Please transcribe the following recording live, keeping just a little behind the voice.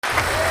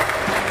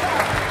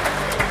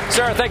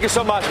Sir, thank you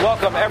so much.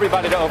 Welcome,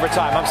 everybody, to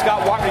Overtime. I'm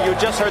Scott Wagner. You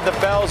just heard the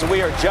bells.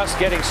 We are just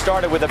getting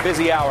started with a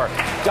busy hour.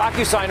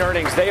 DocuSign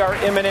earnings, they are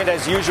imminent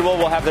as usual.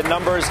 We'll have the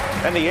numbers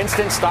and the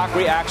instant stock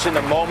reaction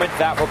the moment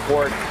that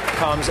report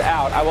comes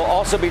out. I will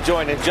also be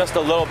joined in just a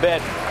little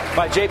bit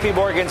by JP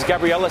Morgan's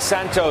Gabriela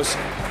Santos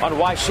on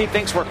why she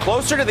thinks we're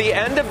closer to the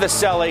end of the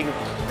selling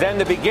than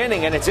the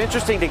beginning. And it's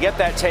interesting to get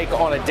that take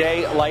on a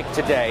day like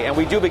today. And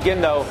we do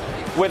begin, though,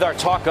 with our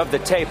talk of the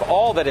tape,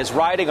 all that is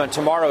riding on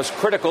tomorrow's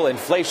critical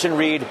inflation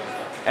read,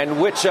 and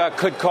which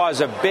could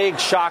cause a big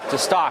shock to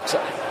stocks.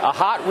 A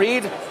hot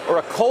read or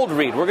a cold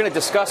read? We're going to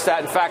discuss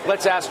that. In fact,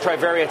 let's ask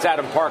Trivariate's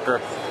Adam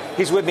Parker.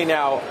 He's with me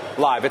now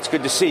live. It's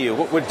good to see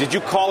you. Did you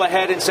call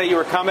ahead and say you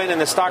were coming and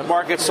the stock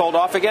market sold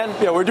off again?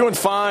 Yeah, we're doing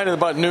fine. At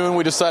about noon,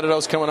 we decided I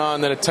was coming on,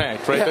 then it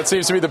tanked, right? Yeah. That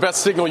seems to be the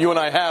best signal you and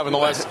I have in the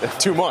last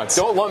 2 months.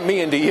 Don't lump me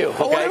into you.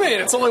 Okay? Oh, what do you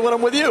mean? It's only when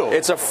I'm with you.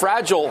 It's a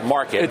fragile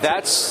market.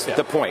 That's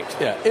the point.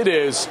 Yeah, it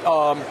is.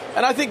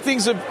 And I think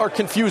things are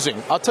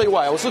confusing. I'll tell you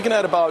why. We look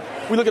at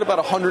about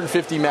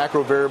 150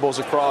 macro variables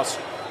across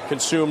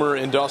consumer,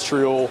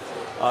 industrial,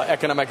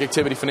 economic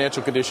activity,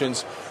 financial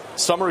conditions.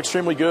 Some are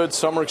extremely good,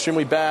 some are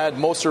extremely bad.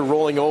 Most are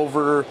rolling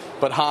over,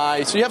 but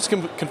high. So you have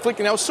some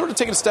conflicting. I was sort of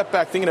taking a step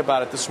back thinking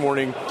about it this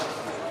morning.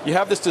 You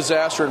have this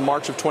disaster in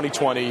March of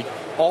 2020.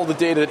 All the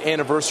data that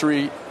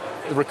anniversary,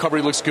 the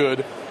recovery looks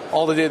good.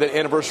 All the data that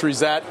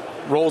anniversaries that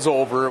rolls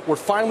over. We're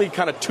finally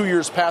kind of 2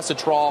 years past the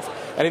trough.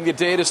 I think the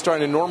data is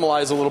starting to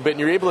normalize a little bit, and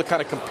you're able to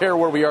kind of compare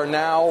where we are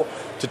now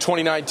to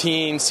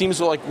 2019.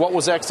 Seems like what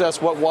was excess,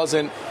 what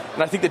wasn't.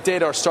 And I think the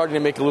data are starting to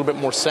make a little bit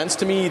more sense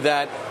to me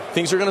that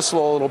things are going to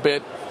slow a little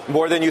bit.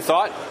 More than you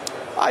thought?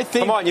 I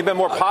think. Come on, you've been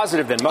more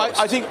positive than most.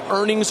 I think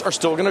earnings are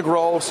still going to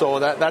grow, so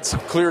that's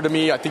clear to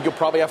me. I think you'll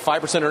probably have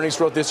 5% earnings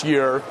growth this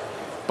year.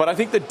 But I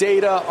think the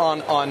data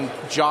on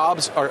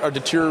jobs are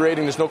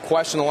deteriorating. There's no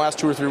question in the last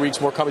 2 or 3 weeks,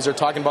 more companies are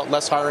talking about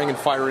less hiring and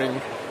firing.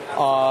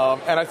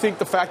 And I think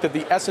the fact that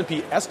the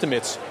S&P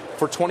estimates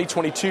for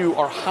 2022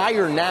 are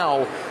higher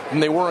now than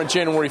they were on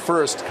January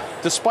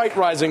 1st, despite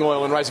rising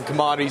oil and rising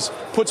commodities,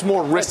 puts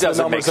more risk to the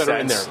numbers that are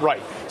in there.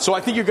 Right. So I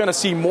think you're going to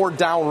see more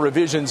down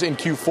revisions in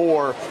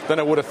Q4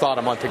 than I would have thought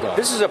a month ago.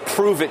 This is a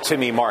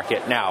prove-it-to-me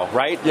market now,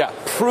 right? Yeah.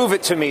 Prove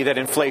it to me that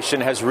inflation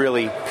has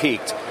really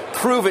peaked.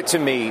 Prove it to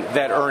me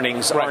that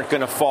earnings aren't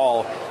going to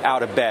fall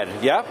out of bed.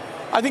 Yeah?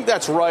 I think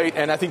that's right,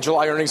 and I think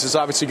July earnings is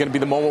obviously going to be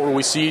the moment where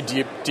we see, do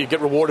you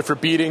get rewarded for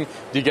beating?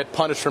 Do you get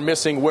punished for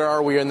missing? Where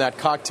are we in that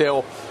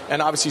cocktail?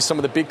 And obviously some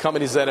of the big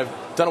companies that have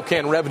done okay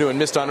on revenue and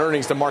missed on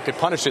earnings, the market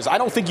punishes. I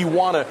don't think you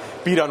want to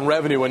beat on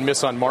revenue and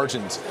miss on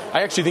margins.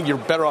 I actually think you're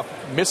better off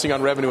missing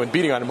on revenue and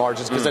beating on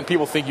margins, because then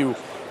people think you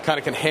kind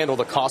of can handle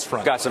the cost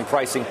front. Got some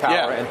pricing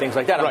power and things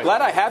like that. I'm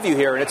glad I have you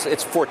here, and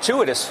it's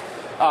fortuitous,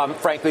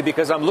 frankly,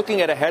 because I'm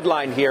looking at a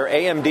headline here.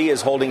 AMD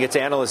is holding its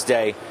analyst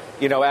day,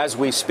 as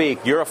we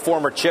speak. You're a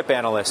former chip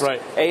analyst.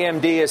 Right.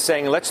 AMD is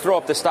saying, let's throw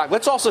up the stock.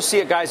 Let's also see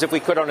it, guys, if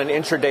we could, on an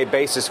intraday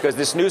basis, because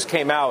this news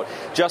came out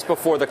just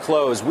before the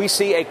close. We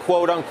see a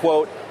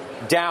quote-unquote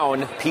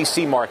down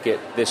PC market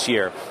this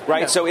year,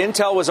 right? Yeah. So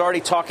Intel was already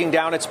talking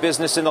down its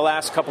business in the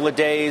last couple of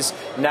days.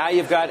 Now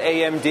you've got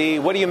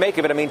AMD. What do you make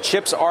of it? I mean,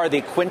 chips are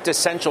the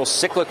quintessential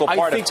cyclical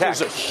part of tech. I think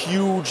there's a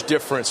huge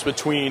difference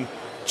between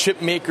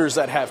chip makers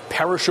that have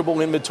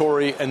perishable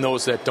inventory and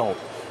those that don't.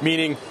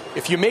 Meaning,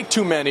 if you make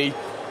too many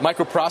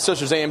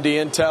microprocessors, AMD,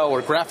 Intel,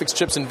 or graphics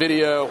chips,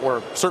 NVIDIA,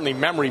 or certainly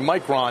memory,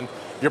 Micron,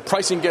 your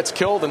pricing gets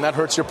killed and that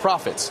hurts your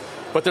profits.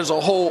 But there's a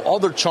whole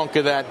other chunk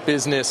of that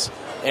business,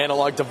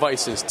 Analog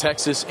Devices,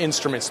 Texas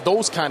Instruments,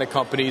 those kind of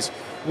companies,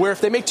 where if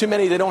they make too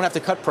many, they don't have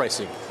to cut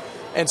pricing.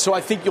 And so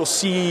I think you'll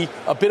see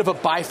a bit of a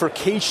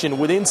bifurcation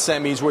within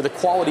semis where the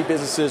quality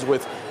businesses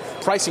with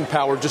pricing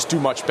power just do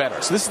much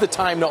better. So this is the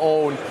time to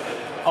own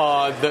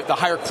the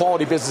higher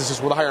quality businesses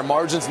with the higher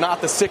margins,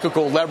 not the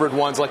cyclical levered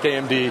ones like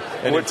AMD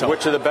and Intel.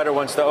 Which are the better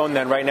ones to own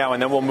then right now?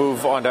 And then we'll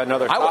move on to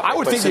another topic. I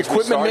would think the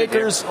equipment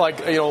makers like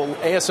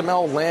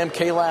ASML, Lam,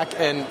 KLAC,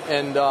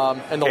 and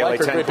the like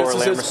are great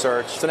businesses. Lam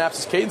Research,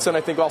 Synapsys, Cadence, and I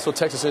think also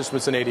Texas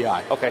Instruments and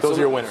ADI. Okay, those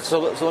are your winners. So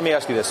let me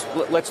ask you this.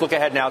 Let's look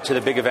ahead now to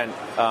the big event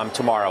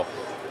tomorrow.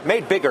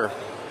 Made bigger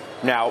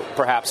now,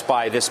 perhaps,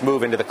 by this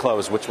move into the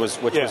close, which was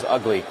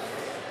ugly.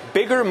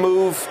 Bigger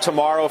move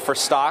tomorrow for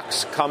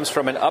stocks comes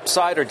from an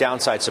upside or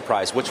downside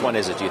surprise. Which one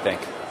is it, do you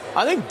think?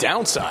 I think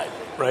downside,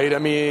 right? I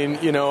mean,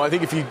 I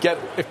think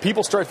if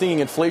people start thinking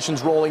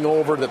inflation's rolling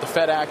over, that the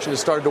Fed action has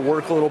started to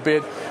work a little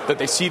bit, that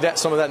they see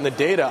some of that in the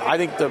data, I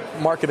think the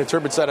market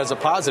interprets that as a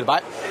positive.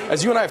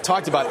 As you and I have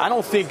talked about, I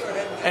don't think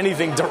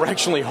anything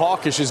directionally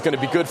hawkish is going to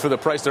be good for the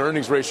price to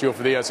earnings ratio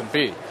for the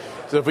S&P.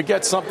 So if we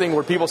get something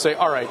where people say,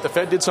 all right, the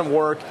Fed did some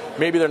work,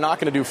 maybe they're not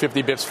going to do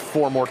 50 bips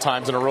 4 more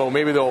times in a row,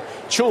 maybe they'll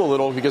chill a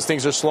little because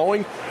things are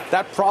slowing,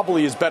 that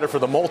probably is better for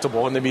the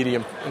multiple in the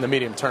medium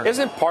term.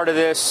 Isn't part of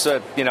this,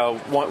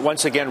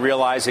 once again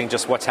realizing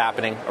just what's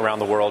happening around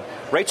the world?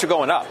 Rates are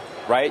going up.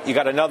 right? You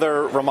got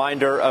another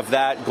reminder of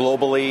that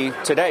globally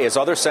today as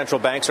other central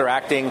banks are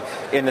acting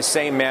in the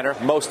same manner,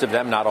 most of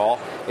them, not all,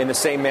 in the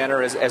same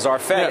manner as our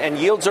Fed. And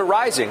yields are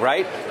rising,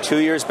 right? 2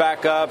 years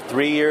back up,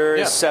 3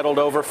 years settled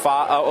over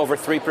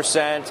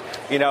 3%.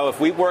 You know, if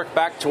we work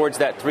back towards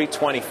that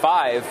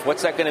 325,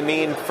 what's that going to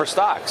mean for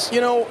stocks?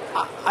 You know,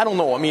 I don't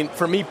know. I mean,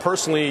 for me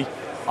personally,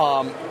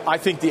 I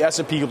think the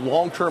S&P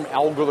long-term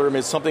algorithm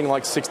is something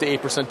like 6 to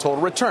 8% total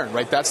return,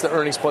 right? That's the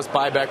earnings plus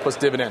buyback plus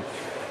dividend.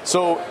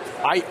 So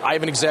I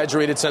have an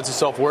exaggerated sense of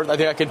self-worth. I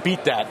think I can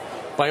beat that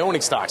by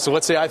owning stocks. So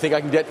let's say I think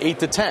I can get 8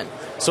 to 10.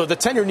 So the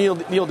 10-year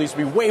yield needs to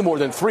be way more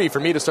than 3 for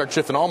me to start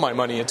shifting all my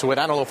money into it.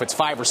 I don't know if it's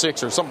 5 or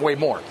 6 or something way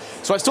more.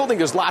 So I still think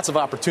there's lots of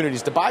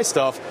opportunities to buy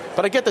stuff,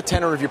 but I get the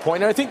tenor of your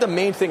point. And I think the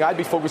main thing I'd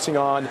be focusing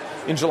on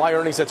in July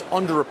earnings that's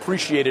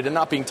underappreciated and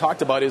not being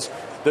talked about is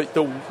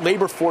the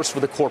labor force for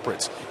the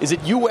corporates. Is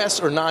it U.S.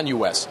 or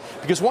non-U.S.?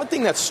 Because one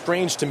thing that's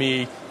strange to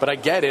me, but I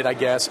get it, I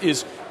guess,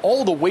 is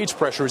all the wage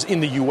pressure is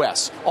in the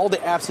U.S. All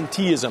the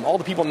absenteeism, all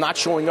the people not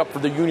showing up for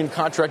the union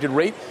contracted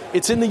rate,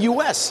 it's in the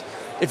U.S.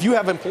 If you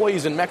have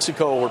employees in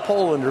Mexico or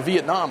Poland or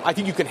Vietnam, I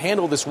think you can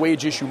handle this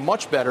wage issue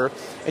much better,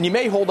 and you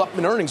may hold up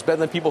in earnings better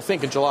than people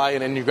think in July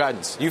and in your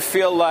guidance. You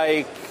feel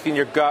like in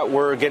your gut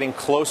we're getting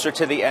closer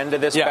to the end of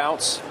this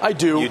bounce? I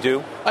do. You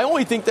do? I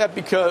only think that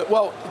because,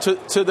 well, to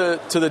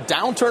the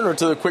downturn or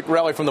to the quick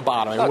rally from the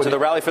bottom? To the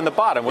rally from the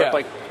bottom. We're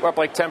up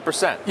like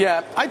 10%.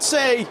 Yeah, I'd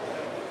say,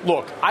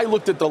 look, I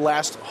looked at the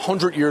last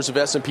 100 years of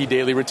S&P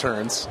daily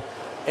returns,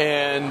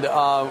 and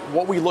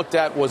what we looked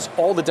at was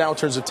all the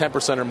downturns of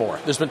 10% or more.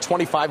 There's been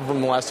 25 of them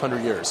in the last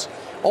 100 years.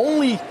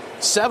 Only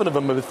 7 of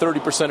them have been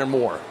 30% or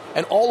more.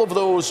 And all of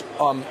those,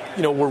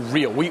 were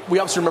real. We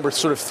obviously remember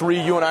sort of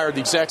 3. You and I are the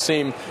exact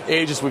same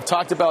ages we've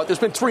talked about. There's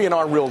been 3 in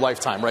our real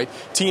lifetime, right?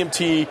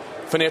 TMT,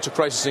 financial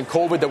crisis, and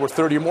COVID that were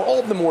 30 or more. All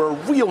of them were a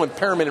real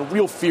impairment and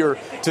real fear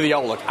to the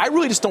outlook. I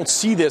really just don't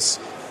see this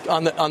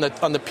on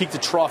the peak to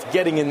trough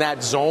getting in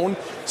that zone.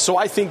 So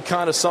I think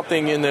kind of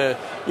something in the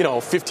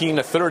 15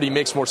 to 30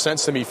 makes more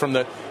sense to me from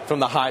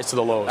the highs to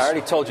the lows. I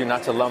already told you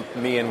not to lump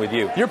me in with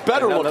you. You're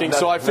better looking,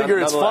 so I figure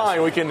it's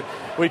fine. We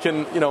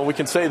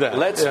can say that.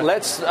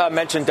 Let's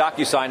mention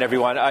DocuSign,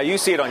 everyone. You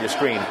see it on your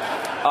screen.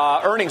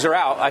 Earnings are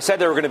out. I said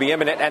they were going to be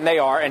imminent, and they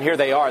are. And here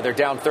they are. They're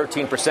down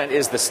 13%.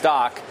 Is the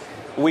stock?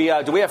 Do we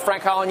have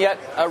Frank Holland yet?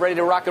 Ready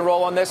to rock and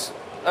roll on this,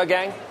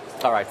 gang?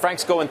 All right,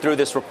 Frank's going through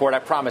this report. I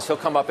promise he'll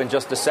come up in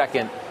just a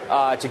second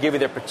to give you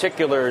the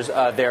particulars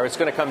there. It's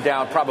going to come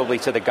down probably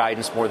to the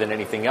guidance more than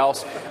anything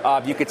else.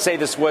 You could say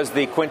this was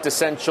the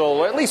quintessential,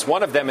 or at least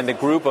one of them in the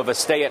group of a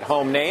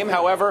stay-at-home name.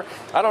 However,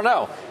 I don't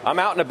know. I'm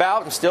out and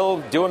about. I'm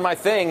still doing my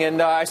thing,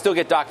 and I still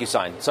get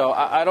DocuSign. So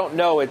I don't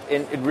know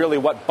in really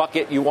what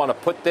bucket you want to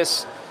put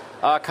this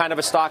kind of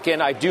a stock in.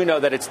 I do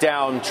know that it's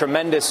down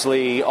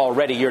tremendously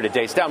already year to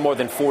date. It's down more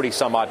than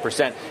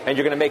 40-some-odd%, and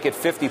you're going to make it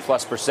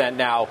 50+%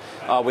 now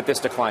with this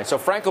decline. So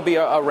Frank will be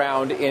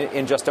around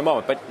in just a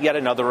moment. But yet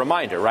another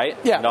reminder, right?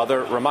 Yeah.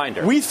 Another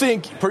reminder. We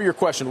think, per your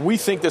question, we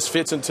think this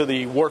fits into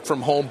the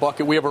work-from-home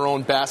bucket. We have our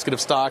own basket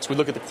of stocks. We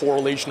look at the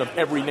correlation of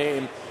every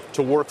name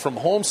to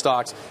work-from-home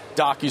stocks,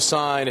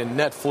 DocuSign and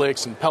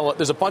Netflix and Pellet.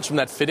 There's a bunch of them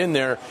that fit in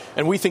there,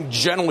 and we think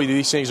generally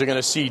these things are going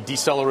to see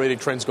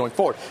decelerated trends going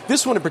forward.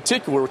 This one in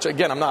particular, which,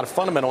 again, I'm not a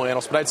fundamental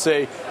analyst, but I'd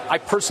say I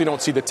personally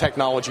don't see the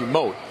technology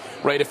moat.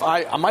 Right, if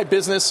on my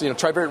business,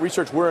 Trivariate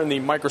Research, we're in the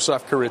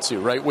Microsoft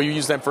Keiretsu, right? We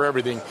use them for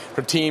everything,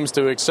 from Teams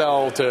to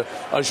Excel to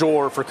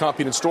Azure for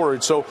compute and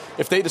storage. So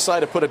if they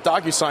decide to put a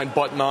DocuSign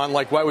button on,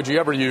 like, why would you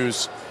ever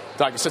use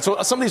DocuSign?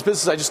 So some of these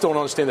businesses, I just don't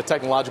understand the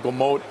technological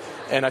moat,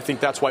 and I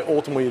think that's why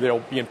ultimately they'll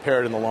be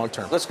impaired in the long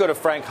term. Let's go to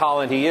Frank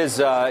Holland. He is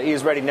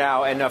ready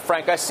now. And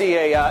Frank, I see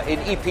an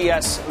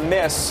EPS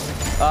miss,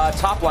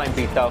 top line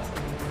beat though.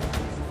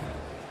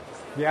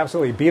 Yeah,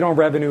 absolutely. Beat on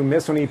revenue,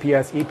 miss on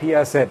EPS.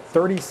 EPS at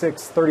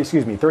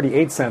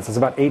 38 cents. It's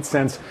about 8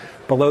 cents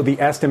below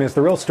the estimates.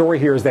 The real story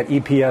here is that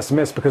EPS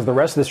missed because the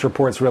rest of this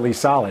report is really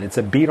solid. It's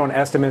a beat on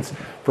estimates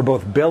for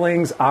both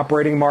billings,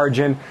 operating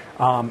margin,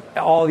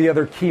 all the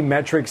other key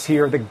metrics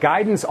here. The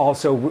guidance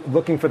also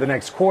looking for the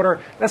next quarter,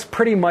 that's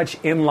pretty much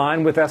in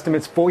line with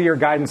estimates. Full year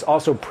guidance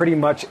also pretty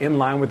much in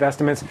line with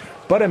estimates,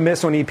 but a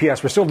miss on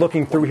EPS. We're still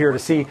looking through here to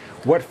see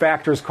what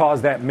factors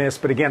caused that miss.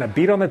 But again, a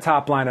beat on the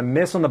top line, a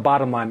miss on the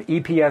bottom line.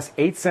 EPS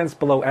 8 cents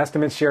below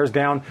estimates, shares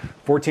down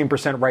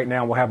 14% right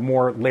now. We'll have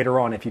more later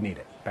on if you need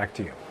it. Back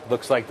to you.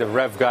 Looks like the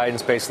rev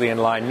guidance basically in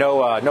line.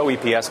 No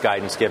EPS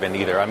guidance given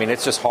either. I mean,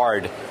 it's just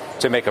hard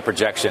to make a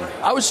projection.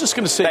 I was just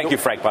going to say... Thank you,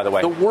 Frank, by the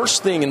way. The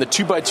worst thing in the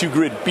 2x2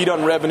 grid, beat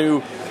on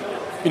revenue,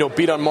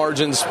 beat on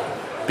margins,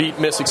 beat,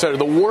 miss, et cetera.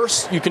 The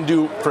worst you can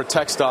do for a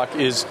tech stock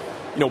is,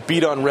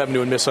 beat on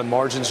revenue and miss on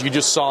margins. You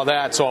just saw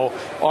that. So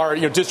our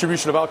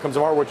distribution of outcomes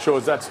of our work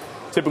shows that's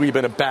typically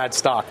been a bad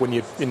stock when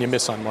you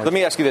miss on margin. Let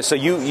me ask you this. So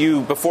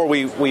you before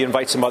we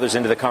invite some others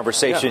into the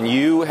conversation,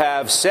 you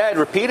have said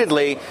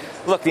repeatedly,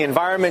 look, the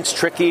environment's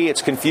tricky,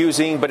 it's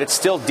confusing, but it's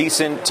still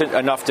decent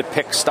enough to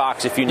pick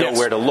stocks if you know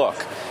where to look.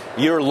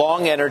 You're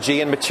long energy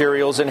and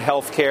materials and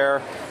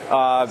healthcare.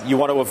 You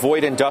want to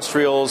avoid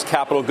industrials,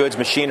 capital goods,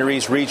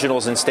 machineries,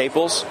 regionals, and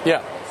staples?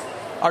 Yeah.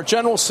 Our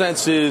general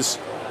sense is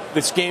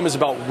this game is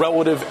about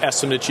relative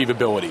estimate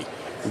achievability.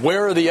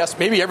 Where are the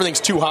maybe everything's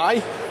too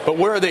high, but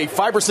where are they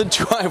 5%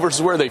 too high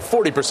versus where are they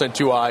 40%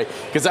 too high?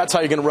 Because that's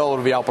how you're going to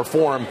relatively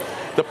outperform.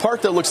 The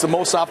part that looks the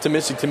most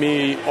optimistic to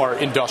me are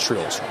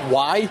industrials.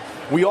 Why?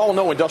 We all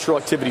know industrial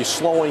activity is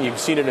slowing. You've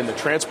seen it in the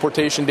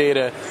transportation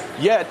data.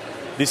 Yet,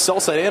 the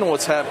sell-side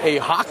analysts have a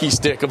hockey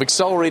stick of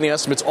accelerating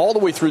estimates all the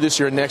way through this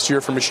year and next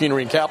year for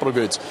machinery and capital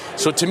goods.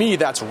 So to me,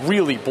 that's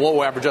really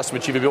below average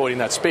estimate achievability in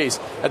that space.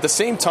 At the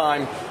same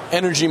time,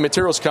 energy and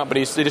materials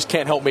companies, they just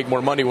can't help make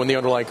more money when the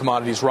underlying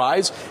commodities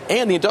rise.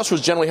 And the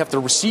industrials generally have to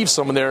receive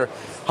some of their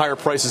higher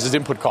prices as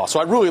input costs. So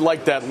I really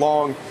like that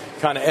long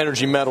kind of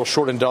energy, metal,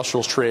 short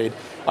industrials trade.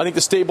 I think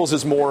the staples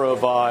is more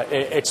of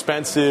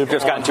expensive.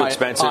 It's gotten too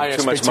expensive,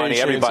 too much money.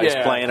 Everybody's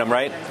playing them,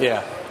 right?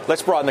 Yeah.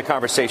 Let's broaden the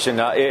conversation,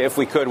 if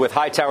we could, with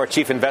Hightower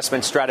Chief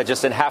Investment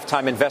Strategist and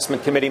Halftime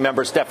Investment Committee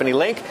member Stephanie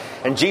Link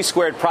and G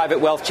Squared Private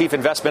Wealth Chief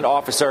Investment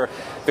Officer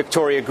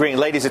Victoria Green.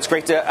 Ladies, it's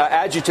great to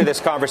add you to this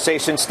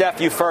conversation. Steph,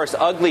 you first.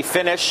 Ugly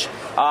finish.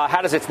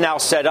 How does it now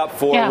set up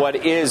for what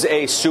is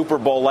a Super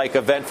Bowl-like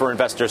event for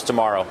investors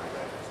tomorrow?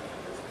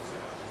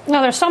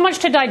 No, there's so much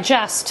to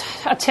digest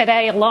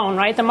today alone,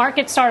 right? The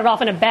market started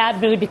off in a bad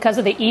mood because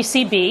of the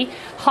ECB,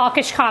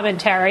 hawkish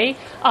commentary.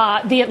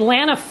 The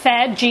Atlanta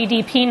Fed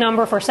GDP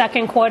number for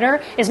second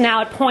quarter is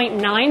now at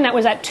 0.9. That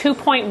was at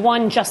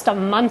 2.1 just a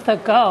month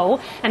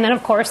ago. And then,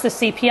 of course, the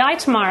CPI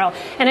tomorrow.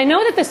 And I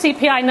know that the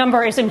CPI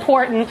number is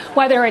important,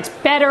 whether it's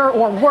better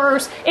or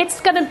worse.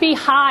 It's going to be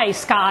high,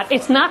 Scott.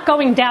 It's not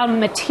going down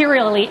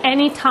materially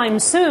anytime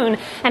soon.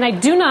 And I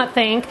do not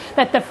think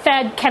that the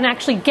Fed can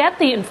actually get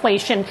the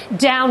inflation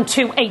down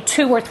to a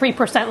 2 or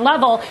 3%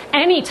 level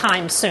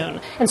anytime soon.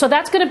 And so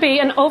that's going to be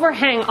an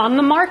overhang on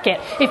the market.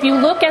 If you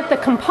look at the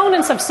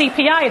components of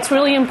CPI, it's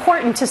really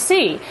important to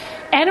see.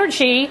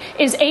 Energy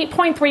is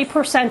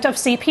 8.3% of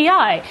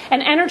CPI,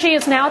 and energy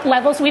is now at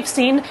levels we've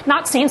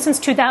not seen since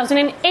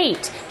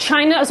 2008.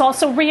 China is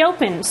also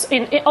reopening,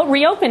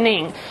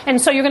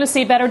 and so you're going to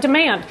see better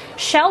demand.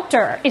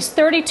 Shelter is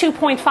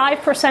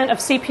 32.5% of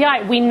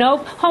CPI. We know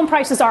home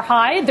prices are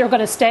high; they're going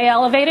to stay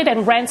elevated,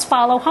 and rents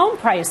follow home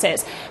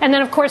prices. And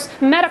then, of course,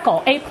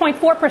 medical,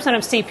 8.4%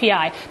 of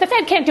CPI. The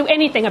Fed can't do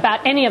anything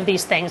about any of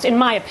these things, in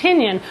my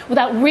opinion,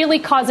 without really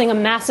causing a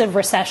massive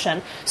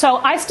recession. So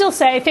I still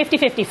say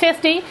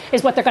 50-50-50.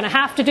 Is what they're going to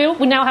have to do.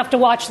 We now have to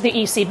watch the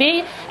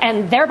ECB,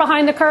 and they're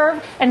behind the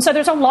curve. And so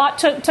there's a lot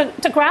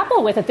to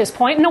grapple with at this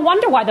point. No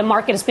wonder why the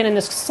market has been in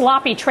this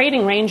sloppy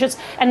trading ranges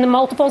and the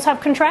multiples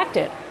have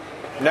contracted.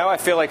 Now I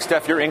feel like,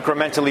 Steph, you're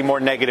incrementally more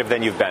negative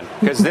than you've been,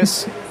 because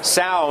this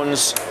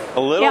sounds a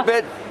little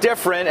bit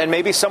different and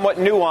maybe somewhat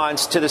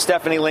nuanced to the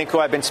Stephanie Link who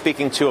I've been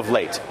speaking to of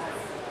late.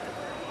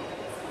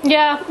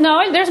 Yeah,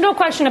 no, there's no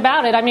question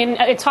about it. I mean,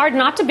 it's hard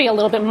not to be a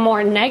little bit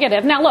more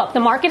negative. Now, look,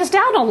 the market is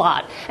down a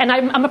lot, and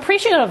I'm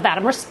appreciative of that.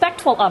 I'm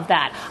respectful of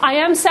that. I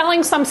am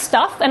selling some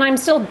stuff, and I'm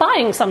still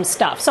buying some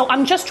stuff. So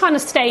I'm just trying to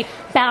stay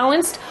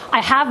balanced.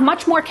 I have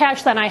much more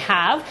cash than I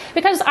have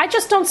because I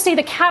just don't see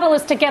the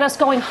catalyst to get us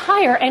going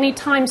higher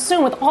anytime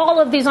soon with all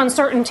of these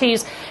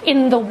uncertainties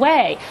in the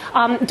way.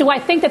 Do I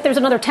think that there's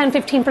another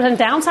 10-15%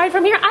 downside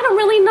from here? I don't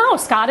really know,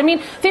 Scott. I mean,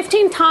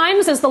 15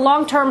 times is the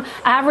long-term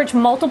average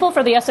multiple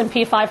for the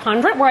S&P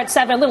 500. We're at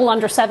a little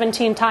under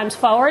 17 times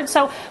forward.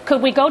 So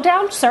could we go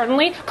down?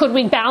 Certainly. Could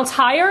we bounce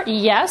higher?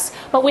 Yes.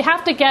 But we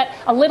have to get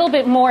a little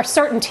bit more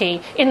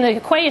certainty in the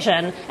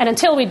equation. And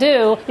until we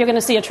do, you're going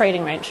to see a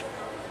trading range.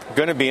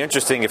 Going to be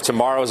interesting if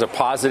tomorrow is a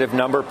positive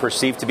number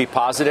perceived to be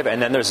positive,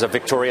 and then there's a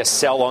Victoria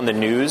sell on the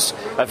news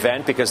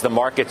event because the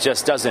market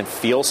just doesn't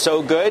feel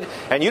so good.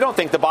 And you don't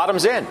think the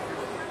bottom's in?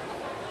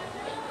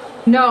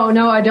 No,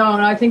 I don't.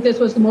 I think this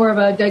was more of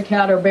a dead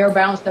cat or bear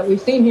bounce that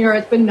we've seen here.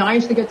 It's been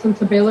nice to get some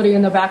stability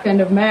in the back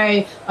end of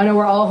May. I know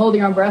we're all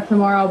holding our breath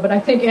tomorrow, but I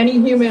think any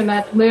human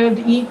that lived,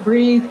 eat,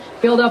 breathe,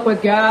 filled up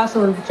with gas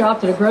or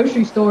shopped at a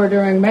grocery store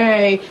during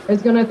May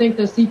is going to think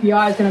the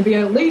CPI is going to be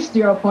at least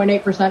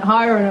 0.8%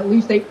 higher and at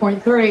least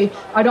 8.3.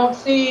 I don't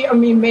see,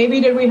 maybe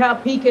did we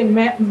have peak in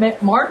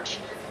March?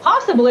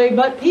 Possibly,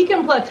 but peak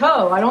and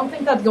plateau. I don't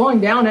think that's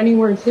going down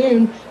anywhere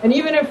soon. And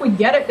even if we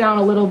get it down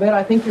a little bit,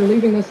 I think you're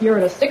leaving this year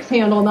at a 6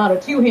 handle, not a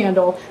 2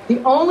 handle.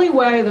 The only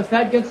way the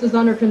Fed gets this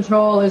under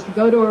control is to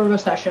go to a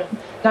recession.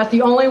 That's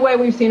the only way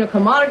we've seen a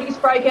commodity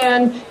spike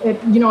end.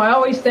 I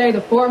always say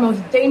the 4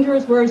 most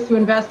dangerous words to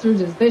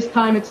investors is this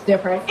time it's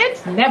different.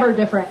 It's never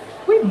different.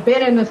 We've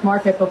been in this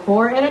market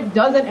before, and it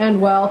doesn't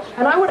end well.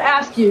 And I would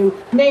ask you,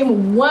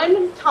 name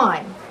one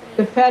time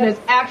the Fed has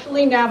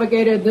actually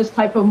navigated this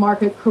type of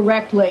market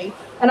correctly.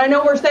 And I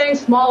know we're saying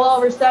small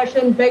L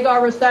recession, big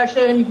R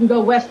recession. You can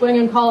go West Wing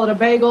and call it a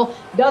bagel.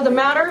 Doesn't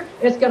matter.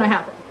 It's going to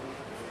happen.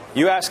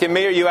 You asking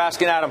me or you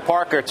asking Adam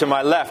Parker to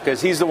my left?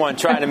 Because he's the one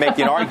trying to make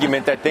an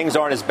argument that things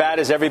aren't as bad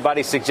as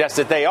everybody suggests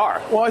that they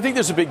are. Well, I think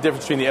there's a big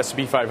difference between the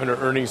S&P 500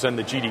 earnings and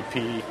the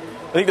GDP.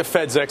 I think the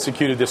Fed's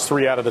executed this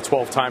 3 out of the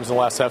 12 times in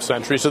the last half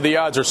century, so the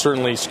odds are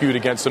certainly skewed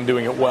against them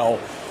doing it well.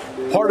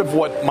 part of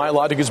what my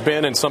logic has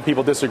been, and some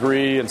people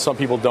disagree and some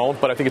people don't,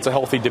 but I think it's a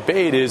healthy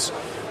debate, is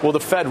will the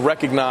Fed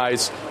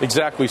recognize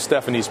exactly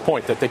Stephanie's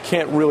point, that they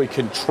can't really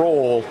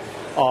control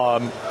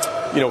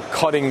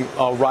cutting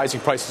rising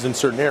prices in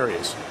certain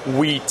areas,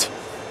 wheat,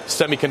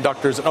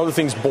 semiconductors, and other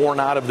things born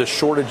out of the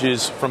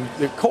shortages from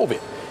the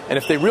COVID. And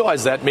if they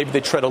realize that, maybe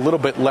they tread a little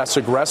bit less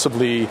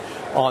aggressively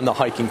on the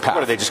hiking path.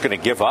 What, are they just going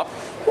to give up?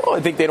 Well, I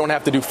think they don't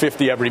have to do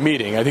 50 every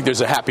meeting. I think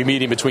there's a happy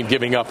medium between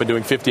giving up and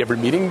doing 50 every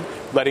meeting,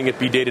 letting it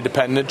be data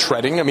dependent,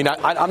 treading. I mean,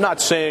 I'm not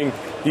saying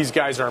these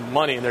guys are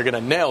money and they're going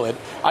to nail it.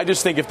 I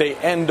just think if they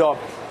end up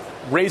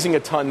raising a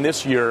ton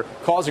this year,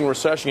 causing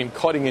recession and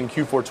cutting in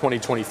Q4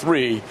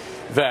 2023,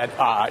 that,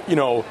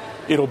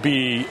 it'll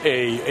be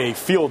a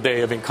field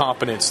day of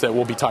incompetence that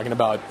we'll be talking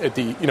about at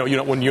the,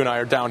 when you and I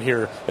are down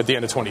here at the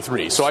end of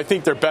 23. So I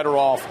think they're better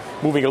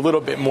off moving a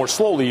little bit more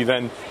slowly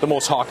than the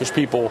most hawkish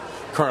people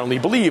currently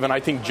believe. And I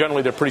think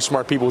generally they're pretty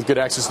smart people with good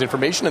access to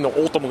information, and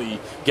they'll ultimately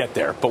get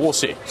there. But we'll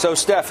see. So,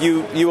 Steph,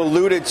 you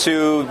alluded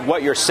to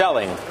what you're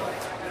selling.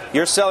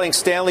 You're selling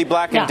Stanley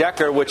Black &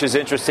 Decker, which is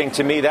interesting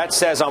to me. That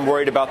says I'm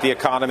worried about the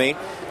economy.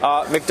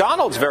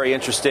 McDonald's very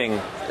interesting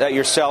that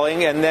you're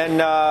selling. And then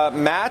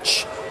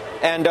Match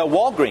and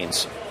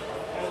Walgreens.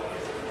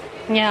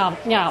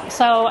 Yeah.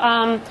 So,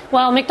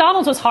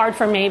 McDonald's was hard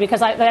for me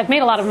because I've made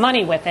a lot of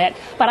money with it.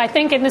 But I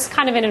think in this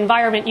kind of an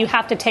environment, you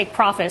have to take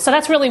profit. So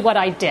that's really what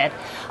I did.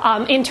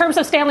 In terms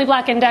of Stanley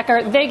Black &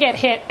 Decker, they get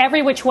hit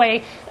every which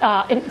way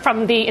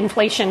from the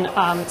inflation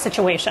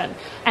situation.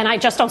 And I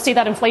just don't see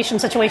that inflation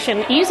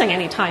situation easing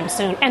anytime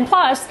soon. And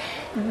plus,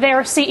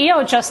 their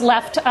CEO just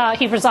left.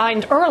 He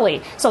resigned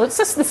early. So it's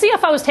just the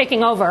CFO is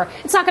taking over.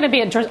 It's not going to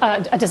be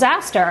a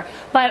disaster.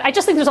 But I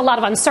just think there's a lot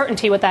of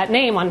uncertainty with that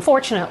name,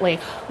 unfortunately.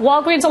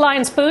 Walgreens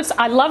Alliance Boots,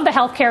 I love the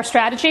healthcare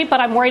strategy, but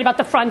I'm worried about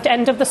the front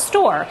end of the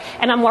store.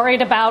 And I'm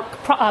worried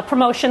about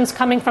promotions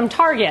coming from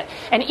Target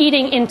and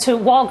eating into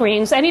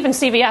Walgreens and even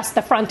CVS,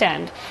 the front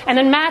end. And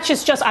then Match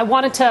is just, I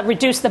wanted to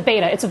reduce the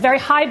beta. It's a very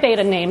high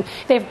beta name.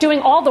 They're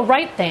doing all the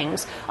right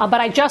things. But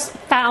I just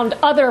found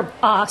other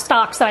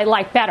stocks that I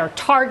like better.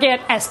 Target,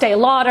 Estee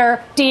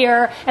Lauder,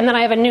 Deere, and then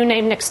I have a new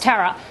name,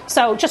 Nextera.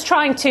 So just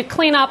trying to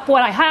clean up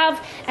what I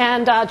have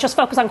and just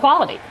focus on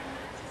quality.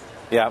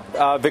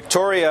 Yeah.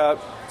 Victoria,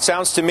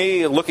 sounds to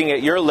me, looking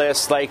at your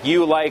list, like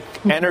you like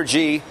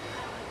energy,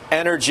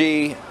 and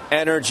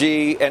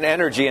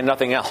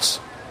nothing else.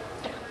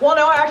 Well,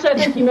 no, actually, I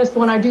think you missed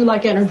one. I do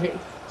like energy.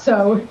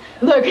 So,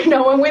 look,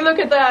 when we look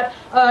at that,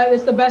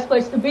 it's the best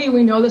place to be.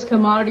 We know this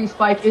commodity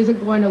spike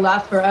isn't going to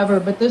last forever,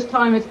 but this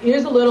time it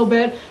is a little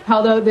bit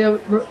how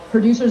the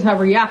producers have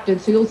reacted.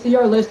 So you'll see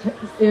our list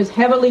is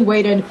heavily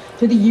weighted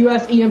to the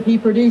U.S. E&P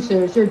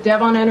producers. Your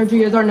Devon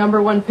Energy is our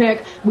number one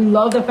pick. We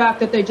love the fact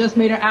that they just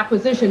made an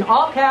acquisition,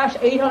 all cash,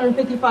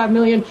 $855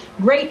 million,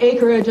 great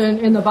acreage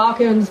in the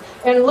Bakkens.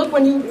 And look,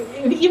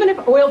 even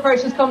if oil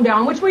prices come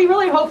down, which we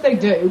really hope they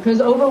do,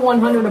 because over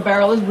 100 a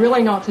barrel is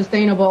really not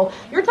sustainable,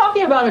 you're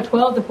talking about a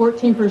 12 to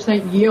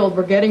 14% yield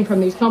we're getting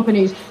from these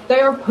companies. They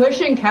are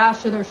pushing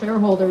cash to their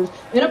shareholders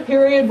in a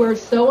period where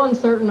it's so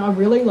uncertain. I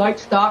really like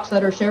stocks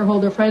that are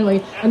shareholder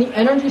friendly, and the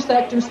energy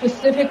sector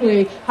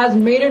specifically has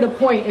made it a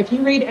point. If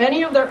you read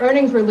any of their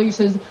earnings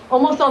releases,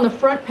 almost on the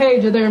front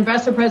page of their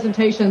investor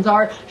presentations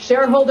are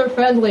shareholder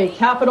friendly,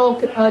 capital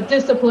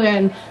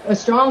discipline,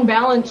 strong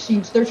balance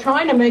sheets. They're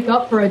trying to make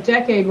up for a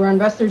decade where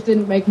investors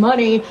didn't make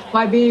money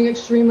by being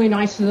extremely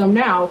nice to them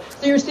now.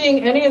 So you're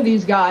seeing any of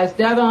these guys,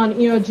 Devon,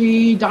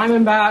 EOG,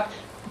 Diamondback,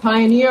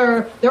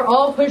 Pioneer, they're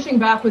all pushing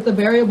back with the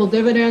variable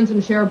dividends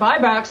and share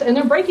buybacks, and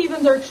their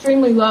break-evens are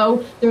extremely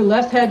low. They're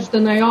less hedged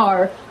than they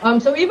are.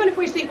 So even if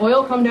we see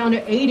oil come down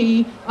to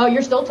 80,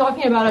 you're still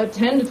talking about a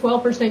 10 to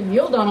 12%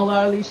 yield on a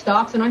lot of these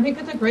stocks, and I think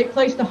it's a great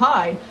place to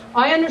hide.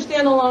 I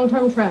understand the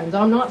long-term trends.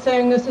 I'm not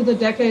saying this is a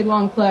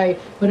decade-long play,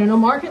 but in a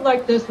market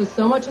like this with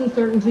so much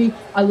uncertainty,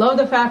 I love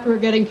the fact we're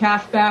getting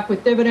cash back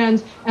with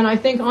dividends, and I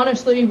think,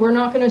 honestly, we're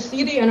not going to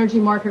see the energy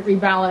market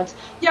rebalance.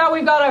 Yeah,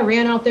 we've got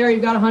Iran out there.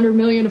 You've got $100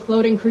 million of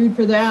floating crude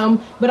for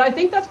them, but I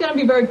think that's going to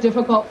be very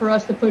difficult for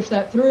us to push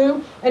that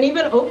through. And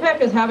even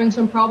OPEC is having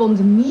some problems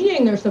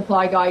meeting their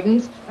supply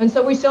guidance, and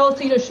so we still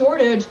see a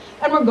shortage.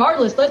 And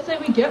regardless, let's say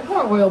we get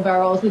more oil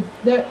barrels.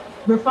 The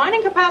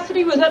refining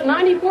capacity was at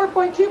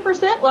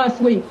 94.2% last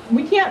week.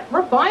 We can't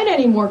refine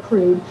any more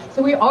crude.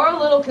 So we are a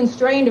little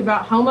constrained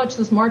about how much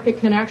this market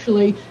can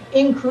actually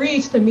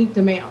increase to meet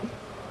demand.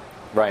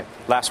 Right.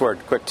 Last word,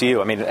 quick to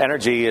you. I mean,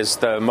 energy is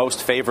the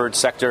most favored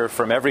sector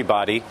from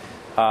everybody.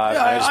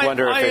 I just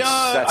wonder if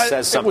that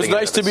says something. It was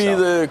nice to be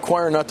the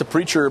choir, not the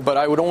preacher, but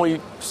I would only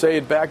say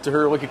it back to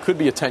her, like it could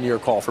be a 10-year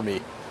call for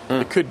me.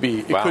 It could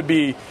be. It could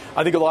be.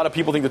 I think a lot of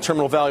people think the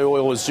terminal value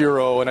oil is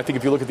zero, and I think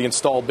if you look at the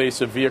installed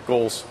base of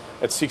vehicles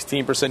at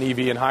 16%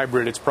 EV and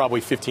hybrid, it's probably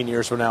 15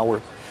 years from now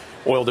where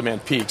oil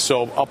demand peaks.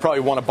 So I'll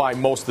probably want to buy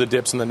most of the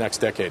dips in the next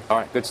decade. All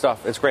right, good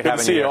stuff. It's great good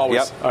having to see you.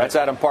 Always. Yep. That's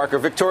Adam Parker.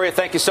 Victoria,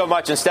 thank you so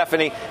much. And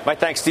Stephanie, my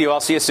thanks to you. I'll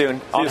see you soon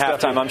on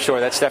halftime, I'm sure.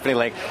 That's Stephanie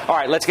Link. All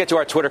right, let's get to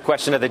our Twitter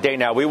question of the day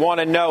now. We want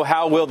to know,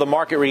 how will the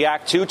market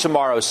react to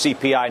tomorrow's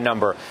CPI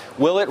number?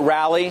 Will it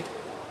rally?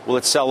 Will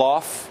it sell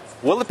off?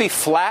 Will it be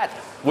flat?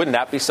 Wouldn't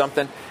that be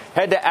something?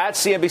 Head to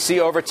 @CNBC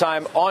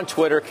Overtime on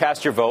Twitter.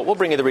 Cast your vote. We'll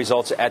bring you the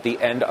results at the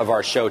end of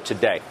our show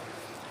today.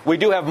 We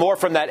do have more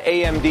from that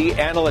AMD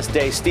Analyst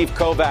Day. Steve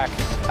Kovac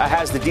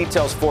has the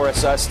details for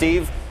us.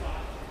 Steve?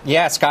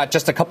 Yeah, Scott,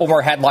 just a couple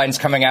more headlines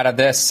coming out of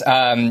this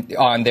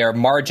on their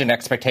margin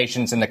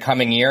expectations in the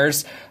coming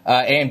years.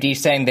 AMD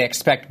saying they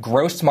expect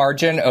gross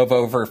margin of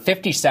over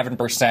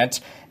 57%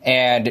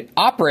 and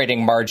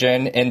operating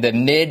margin in the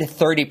mid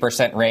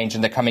 30% range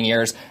in the coming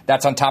years.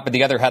 That's on top of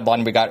the other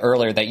headline we got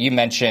earlier that you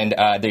mentioned.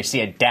 They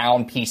see a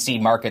down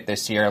PC market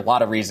this year. A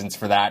lot of reasons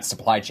for that,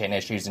 supply chain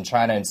issues in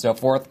China and so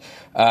forth.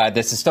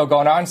 This is still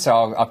going on,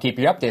 so I'll keep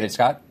you updated,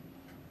 Scott.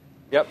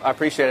 Yep, I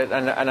appreciate it,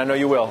 and I know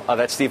you will.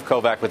 That's Steve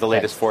Kovac with the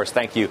latest for us.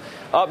 Thank you.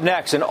 Up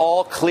next, an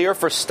all clear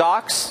for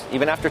stocks,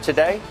 even after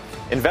today.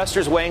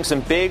 Investors weighing some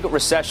big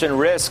recession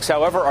risks.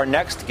 However, our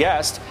next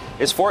guest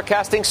is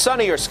forecasting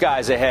sunnier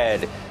skies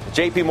ahead.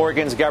 J.P.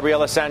 Morgan's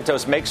Gabriela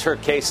Santos makes her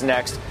case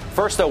next.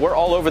 First, though, we're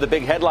all over the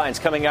big headlines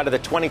coming out of the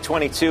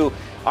 2022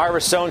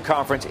 Ira Sohn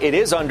Conference. It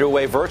is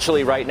underway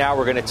virtually right now.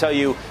 We're going to tell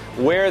you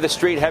where the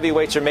street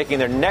heavyweights are making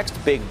their next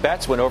big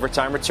bets when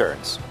overtime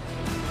returns.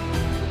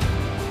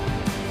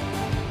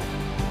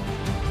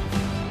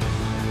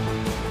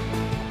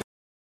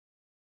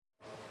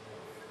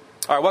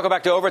 All right, welcome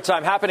back to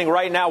Overtime. Happening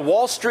right now,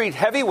 Wall Street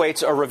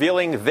heavyweights are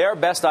revealing their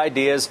best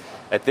ideas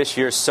at this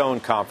year's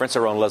Sohn Conference.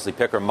 Our own Leslie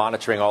Picker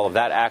monitoring all of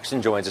that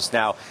action joins us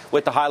now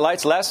with the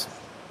highlights. Les?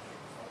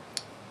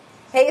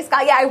 Hey,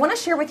 Scott. Yeah, I want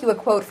to share with you a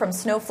quote from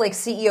Snowflake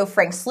CEO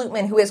Frank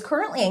Slootman, who is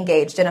currently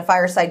engaged in a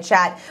fireside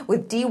chat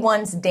with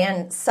D1's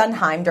Dan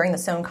Sondheim during the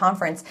Sohn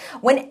Conference.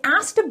 When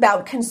asked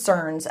about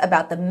concerns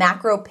about the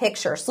macro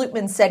picture,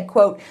 Slootman said,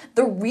 quote,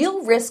 "The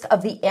real risk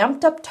of the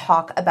amped up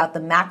talk about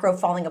the macro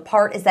falling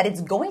apart is that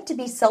it's going to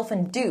be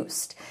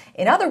self-induced.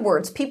 In other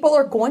words, people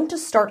are going to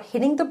start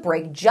hitting the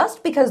brake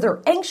just because they're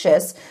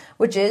anxious,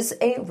 which is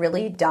a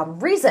really dumb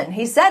reason."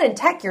 He said, in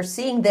tech, you're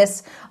seeing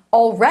this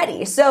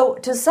already. So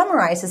to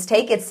summarize his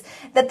take, it's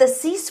that the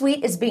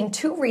C-suite is being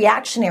too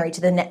reactionary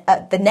to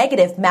the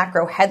negative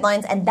macro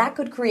headlines, and that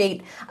could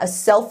create a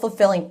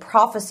self-fulfilling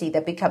prophecy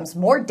that becomes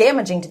more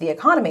damaging to the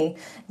economy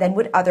than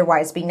would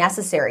otherwise be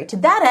necessary. To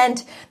that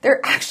end,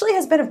 there actually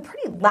has been a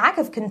pretty lack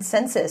of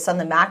consensus on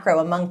the macro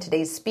among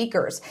today's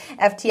speakers.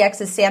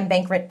 FTX's Sam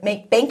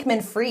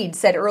Bankman-Fried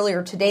said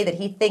earlier today that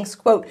he thinks,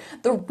 quote,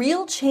 "The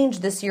real change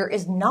this year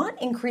is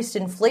not increased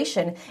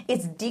inflation,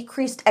 it's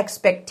decreased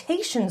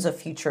expectations of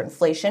future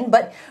inflation."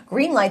 But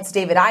Greenlight's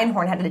David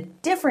Einhorn had a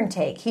different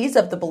take. He's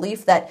of the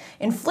belief that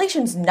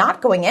inflation's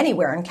not going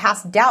anywhere and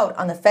casts doubt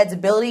on the Fed's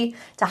ability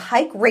to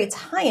hike rates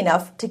high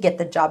enough to get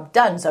the job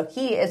done. So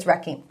he is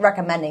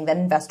recommending that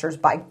investors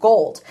buy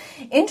gold.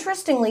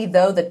 Interestingly,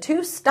 though, the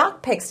two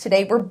stock picks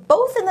today were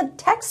both in the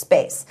tech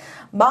space.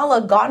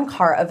 Mala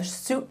Gonkar of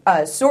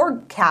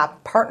Swordcap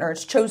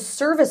Partners chose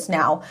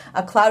ServiceNow,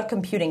 a cloud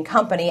computing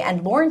company,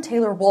 and Lauren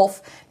Taylor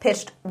Wolfe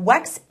pitched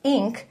Wex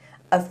Inc.,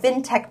 a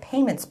fintech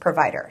payments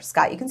provider.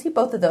 Scott, you can see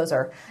both of those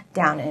are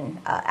down in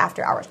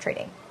after-hours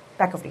trading.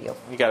 Back over to you.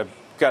 You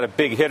got a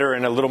big hitter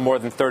in a little more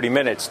than 30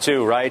 minutes,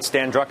 too, right?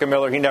 Stan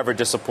Druckenmiller, he never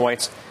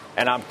disappoints.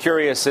 And I'm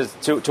curious as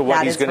to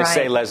what he's going to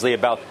say, Leslie,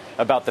 about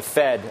the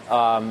Fed.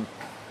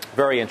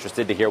 Very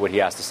interested to hear what he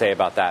has to say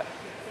about that.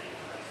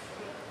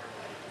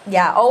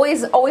 Yeah,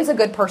 always a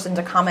good person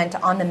to comment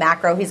on the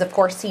macro. He's, of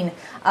course, seen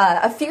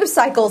a few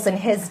cycles in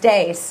his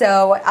day.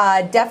 So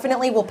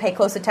definitely we'll pay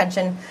close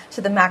attention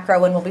to the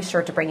macro, and we'll be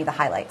sure to bring you the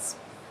highlights.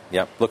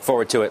 Yep, look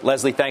forward to it.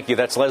 Leslie, thank you.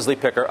 That's Leslie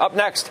Picker. Up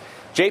next,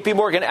 J.P.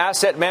 Morgan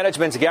Asset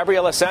Management's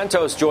Gabriela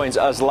Santos joins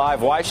us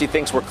live. Why she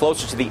thinks we're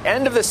closer to the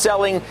end of the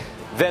selling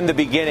than the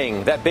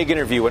beginning. That big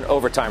interview when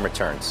overtime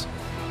returns.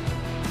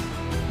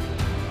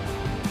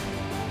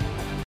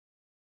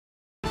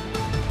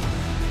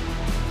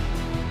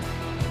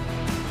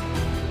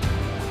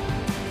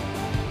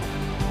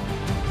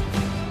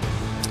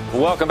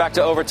 Welcome back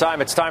to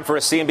Overtime. It's time for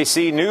a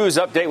CNBC News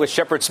update with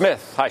Shepard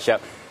Smith. Hi,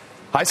 Shep.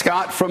 Hi,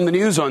 Scott. From the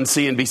news on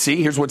CNBC,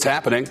 here's what's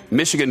happening.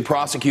 Michigan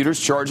prosecutors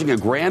charging a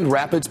Grand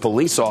Rapids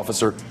police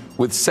officer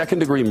with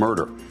second-degree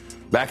murder.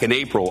 Back in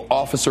April,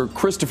 Officer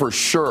Christopher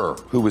Schur,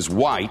 who was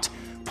white,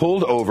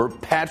 pulled over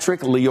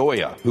Patrick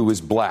Lioya, who was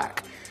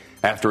black.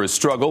 After a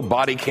struggle,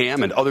 body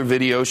cam and other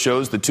video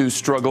shows the two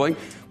struggling,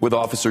 with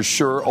Officer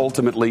Schur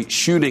ultimately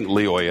shooting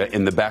Lioya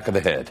in the back of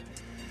the head.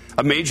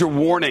 A major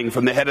warning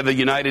from the head of the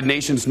United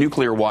Nations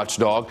nuclear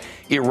watchdog.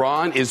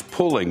 Iran is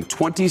pulling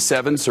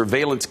 27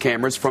 surveillance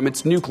cameras from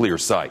its nuclear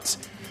sites.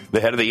 The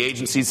head of the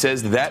agency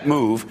says that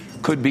move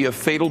could be a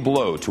fatal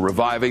blow to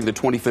reviving the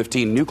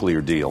 2015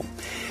 nuclear deal.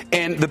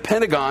 And the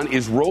Pentagon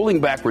is rolling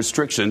back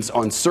restrictions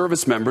on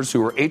service members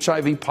who are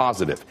HIV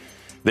positive.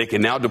 They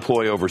can now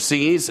deploy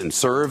overseas and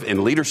serve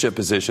in leadership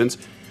positions.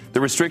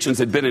 The restrictions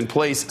had been in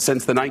place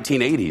since the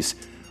 1980s.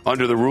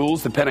 Under the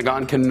rules, the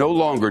Pentagon can no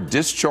longer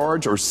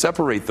discharge or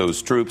separate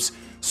those troops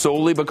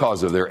solely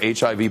because of their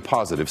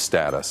HIV-positive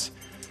status.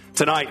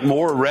 Tonight,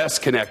 more arrests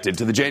connected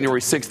to the January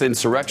 6th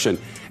insurrection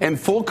and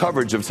full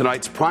coverage of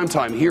tonight's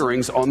primetime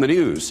hearings on the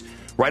news.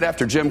 Right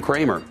after Jim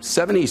Cramer,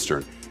 7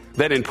 Eastern.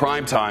 Then in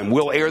prime time,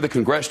 we'll air the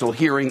congressional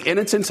hearing in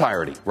its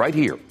entirety right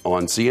here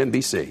on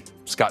CNBC.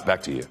 Scott,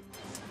 back to you.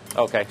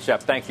 Okay,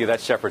 Shep, thank you.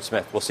 That's Shepard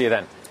Smith. We'll see you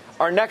then.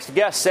 Our next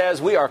guest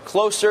says we are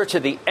closer to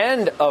the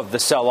end of the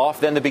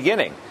sell-off than the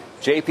beginning.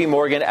 J.P.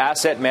 Morgan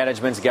Asset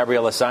Management's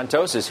Gabriela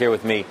Santos is here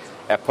with me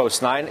at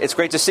Post 9. It's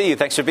great to see you.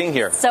 Thanks for being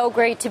here. So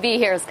great to be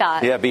here,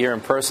 Scott. Yeah, be here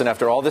in person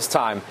after all this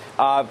time.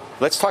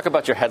 Let's talk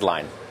about your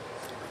headline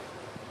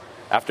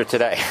after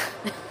today.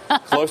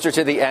 Closer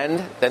to the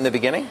end than the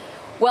beginning?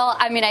 Well,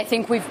 I mean, I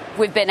think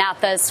we've been at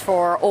this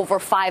for over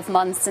 5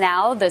 months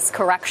now, this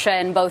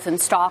correction both in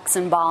stocks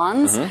and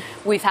bonds.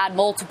 Mm-hmm. We've had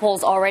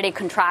multiples already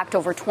contract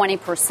over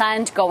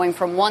 20%, going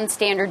from one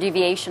standard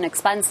deviation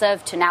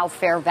expensive to now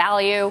fair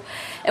value.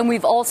 And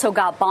we've also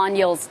got bond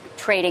yields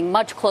trading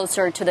much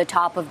closer to the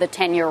top of the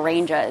 10-year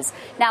ranges.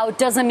 Now, it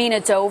doesn't mean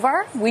it's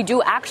over. We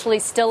do actually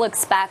still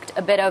expect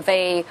a bit of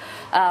a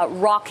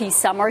rocky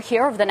summer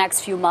here over the next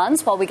few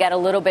months while we get a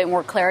little bit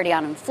more clarity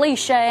on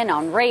inflation,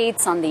 on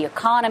rates, on the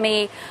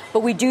economy. But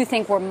we do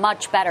think we're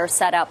much better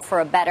set up for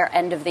a better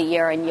end of the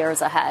year and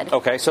years ahead.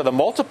 Okay, so the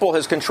multiple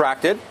has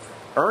contracted.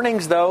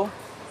 Earnings, though,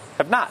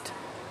 have not.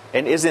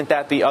 And isn't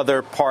that the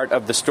other part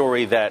of the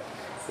story that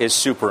is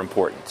super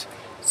important?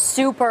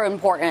 Super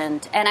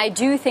important. And I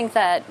do think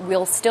that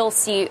we'll still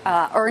see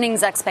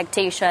earnings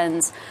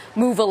expectations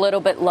move a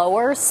little bit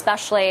lower,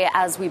 especially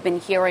as we've been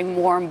hearing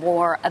more and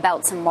more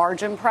about some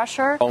margin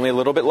pressure. Only a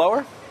little bit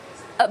lower?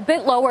 A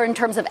bit lower in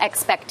terms of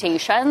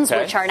expectations,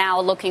 which are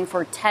now looking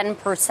for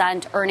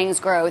 10% earnings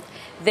growth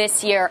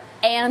this year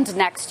and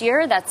next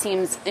year. That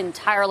seems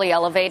entirely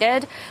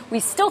elevated. We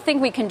still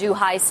think we can do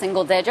high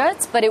single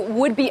digits, but it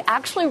would be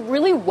actually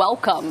really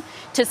welcome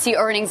to see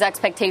earnings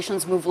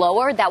expectations move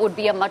lower. That would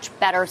be a much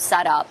better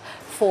setup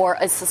for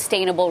a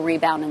sustainable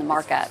rebound in the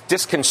market.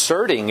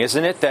 Disconcerting,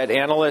 isn't it, that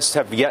analysts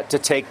have yet to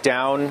take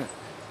down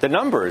the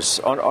numbers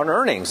on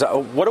earnings?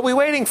 What are we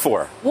waiting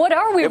for? What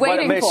are we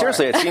waiting for?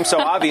 Seriously, it seems so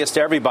obvious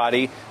to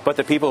everybody, but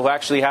the people who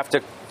actually have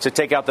to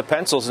take out the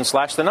pencils and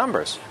slash the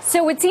numbers.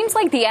 So it seems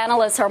like the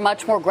analysts are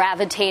much more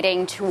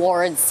gravitating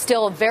towards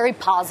still a very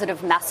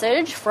positive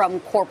message from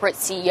corporate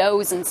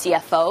CEOs and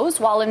CFOs,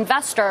 while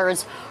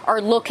investors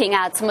are looking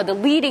at some of the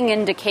leading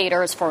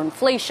indicators for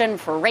inflation,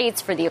 for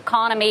rates, for the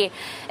economy,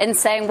 and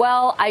saying,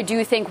 well, I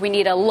do think we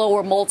need a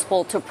lower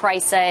multiple to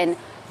price in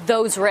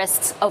those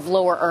risks of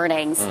lower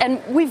earnings. And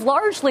we've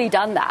largely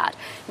done that.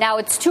 Now,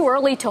 it's too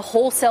early to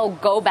wholesale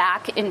go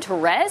back into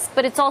risk,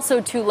 but it's also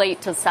too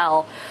late to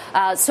sell.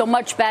 So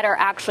much better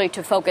actually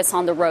to focus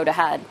on the road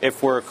ahead.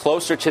 If we're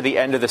closer to the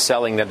end of the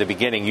selling than the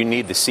beginning, you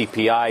need the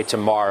CPI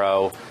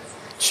tomorrow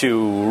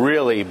to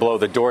really blow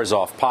the doors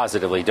off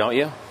positively, don't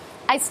you?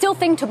 I still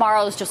think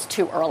tomorrow is just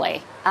too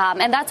early.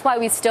 And that's why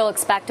we still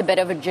expect a bit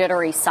of a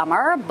jittery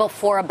summer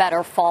before a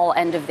better fall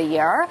end of the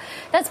year.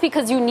 That's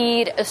because you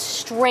need a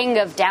string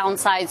of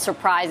downside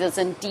surprises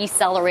and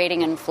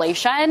decelerating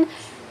inflation.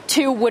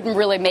 Two wouldn't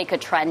really make a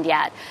trend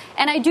yet.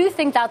 And I do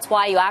think that's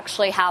why you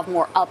actually have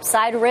more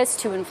upside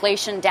risk to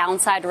inflation,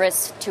 downside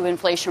risk to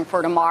inflation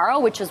for tomorrow,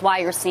 which is why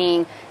you're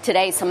seeing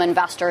today some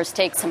investors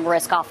take some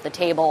risk off the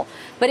table.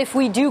 But if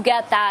we do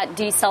get that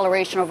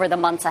deceleration over the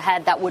months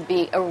ahead, that would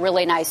be a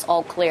really nice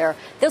all clear.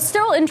 There's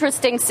still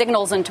interesting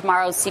signals in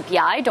tomorrow's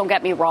CPI, don't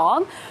get me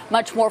wrong,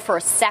 much more for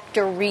a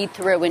sector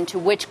read-through into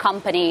which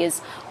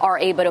companies are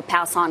able to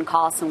pass on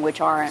costs and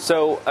which aren't.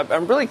 So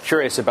I'm really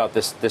curious about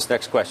this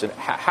next question.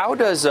 How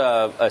does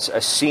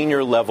a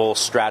senior level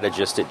strategist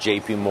at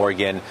J.P.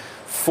 Morgan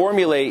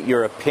formulate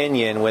your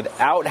opinion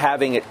without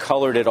having it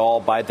colored at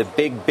all by the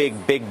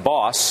big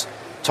boss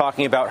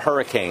talking about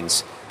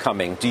hurricanes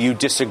coming? Do you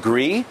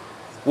disagree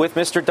with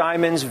Mr.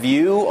 Diamond's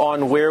view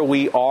on where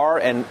we are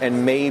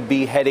and may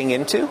be heading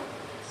into?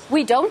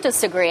 We don't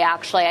disagree,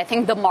 actually. I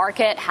think the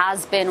market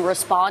has been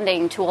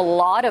responding to a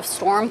lot of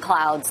storm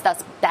clouds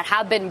that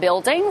have been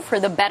building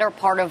for the better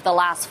part of the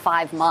last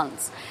 5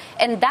 months.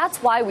 And that's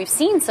why we've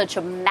seen such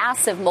a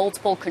massive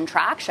multiple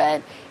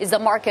contraction, is the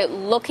market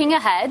looking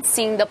ahead,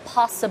 seeing the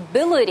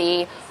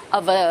possibility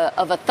of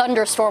a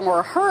thunderstorm or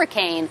a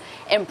hurricane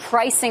and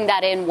pricing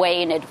that in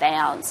way in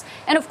advance.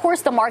 And of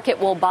course, the market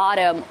will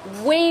bottom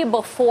way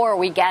before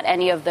we get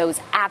any of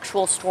those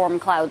actual storm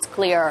clouds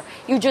clear.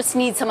 You just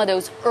need some of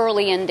those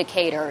early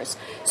indicators.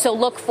 So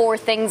look for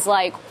things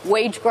like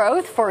wage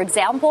growth, for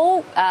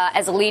example,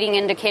 as a leading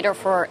indicator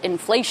for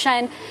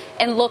inflation,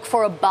 and look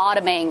for a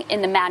bottoming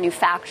in the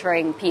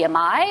manufacturing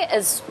PMI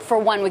as for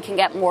when we can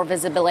get more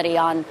visibility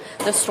on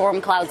the storm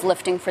clouds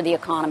lifting for the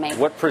economy.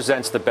 What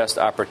presents the best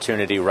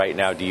opportunity right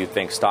now, do you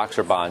think, stocks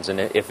or bonds? And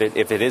if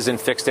it isn't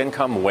fixed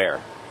income,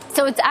 where?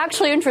 So it's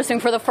actually interesting.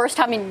 For the first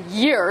time in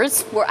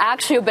years, we're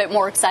actually a bit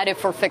more excited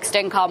for fixed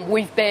income.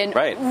 We've been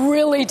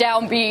really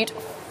downbeat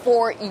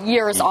for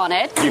years on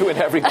it. You and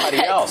everybody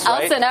else,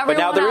 right? Us and everyone but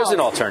now there else. is an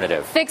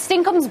alternative. Fixed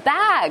income's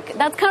back.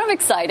 That's kind of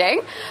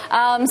exciting.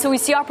 So we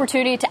see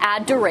opportunity to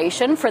add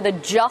duration for the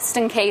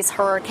just-in-case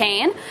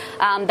hurricane.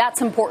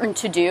 That's important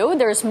to do.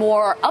 There's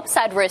more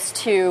upside risk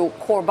to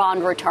core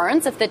bond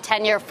returns. If the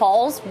 10-year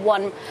falls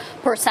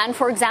 1%,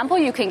 for example,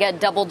 you can get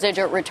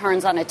double-digit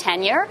returns on a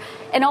 10-year.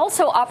 And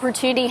also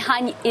opportunity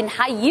in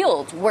high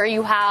yield, where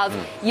you have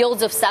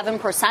yields of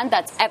 7%.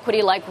 That's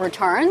equity-like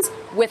returns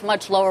with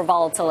much lower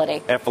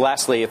volatility. And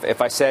lastly,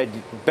 if I said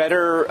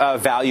better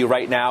value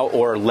right now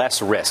or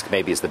less risk,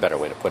 maybe is the better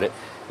way to put it,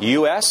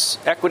 U.S.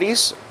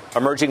 equities,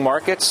 emerging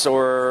markets,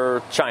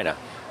 or China?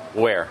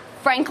 Where?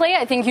 Frankly,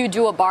 I think you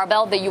do a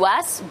barbell. The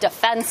U.S.,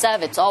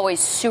 defensive, it's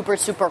always super,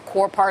 super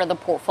core part of the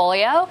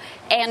portfolio,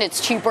 and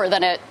it's cheaper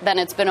than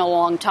it's been a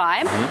long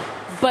time.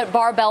 But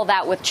barbell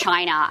that with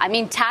China. I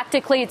mean,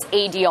 tactically, it's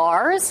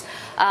ADRs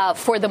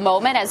for the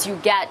moment as you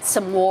get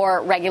some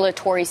more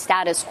regulatory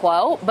status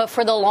quo. But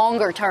for the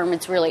longer term,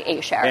 it's really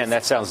A shares. And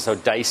that sounds so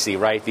dicey,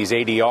 right? These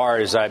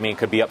ADRs, I mean,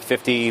 could be up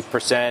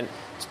 50%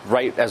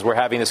 right as we're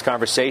having this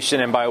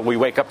conversation. And by we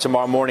wake up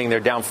tomorrow morning, they're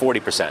down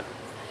 40%.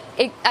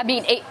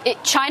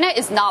 China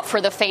is not for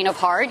the faint of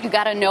heart. You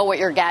got to know what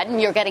you're getting.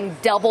 You're getting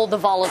double the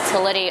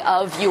volatility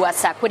of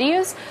U.S.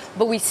 equities,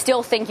 but we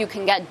still think you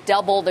can get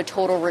double the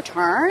total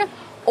return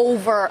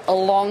over a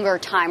longer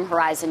time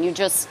horizon. You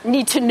just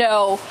need to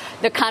know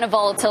the kind of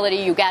volatility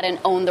you get and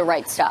own the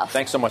right stuff.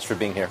 Thanks so much for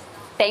being here.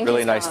 Thank you.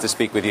 Really nice to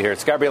speak with you here.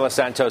 It's Gabriela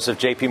Santos of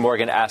JP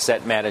Morgan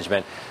Asset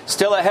Management.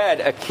 Still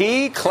ahead, a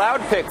key cloud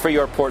pick for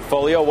your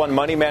portfolio. One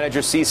money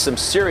manager sees some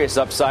serious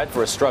upside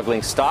for a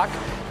struggling stock.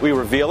 We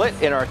reveal it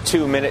in our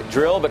 2-minute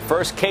drill. But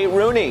first, Kate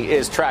Rooney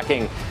is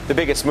tracking the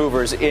biggest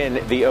movers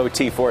in the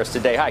OT for us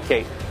today. Hi,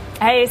 Kate.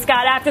 Hey,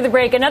 Scott. After the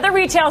break, another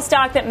retail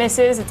stock that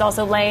misses. It's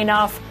also laying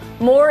off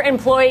more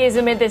employees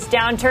amid this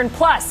downturn.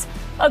 Plus,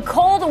 a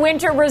cold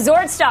winter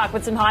resort stock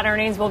with some hot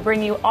earnings. We'll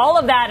bring you all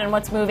of that and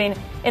what's moving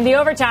in the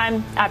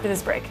overtime after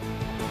this break.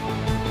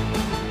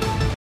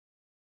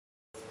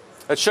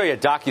 Let's show you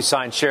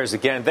DocuSign shares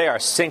again. They are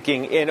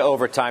sinking in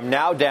overtime,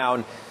 now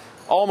down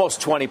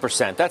almost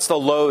 20%. That's the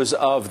lows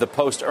of the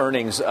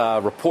post-earnings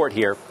report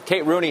here.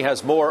 Kate Rooney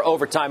has more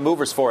overtime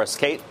movers for us.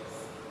 Kate?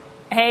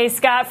 Hey,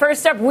 Scott.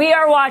 First up, we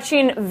are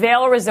watching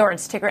Vail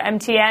Resorts, ticker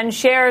MTN.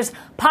 Shares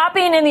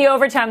popping in the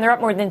overtime. They're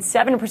up more than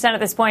 7% at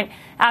this point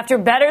after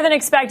better than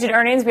expected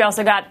earnings. We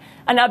also got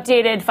an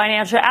updated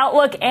financial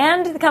outlook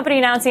and the company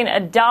announcing a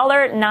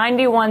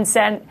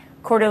 $1.91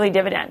 quarterly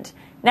dividend.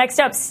 Next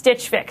up,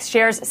 Stitch Fix.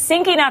 Shares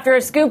sinking after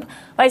a scoop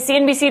by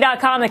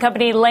CNBC.com. The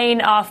company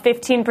laying off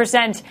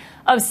 15%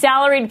 of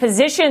salaried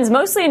positions,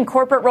 mostly in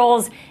corporate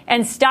roles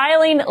and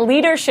styling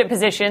leadership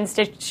positions.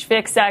 Stitch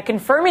Fix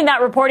confirming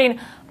that reporting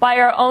by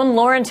our own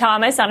Lauren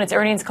Thomas on its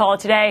earnings call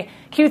today.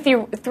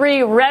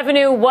 Q3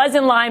 revenue was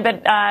in line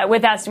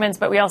with estimates,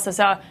 but we also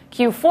saw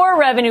Q4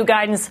 revenue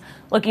guidance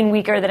looking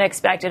weaker than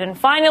expected. And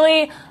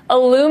finally,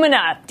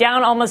 Illumina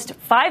down almost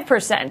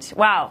 5%.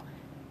 Wow.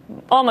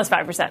 Almost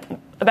 5%,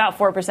 about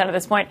 4% at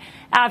this point,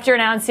 after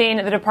announcing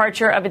the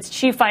departure of its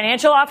chief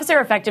financial officer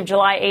effective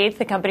July 8th.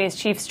 The company's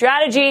chief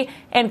strategy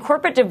and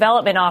corporate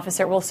development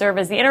officer will serve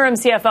as the interim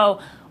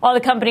CFO while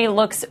the company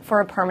looks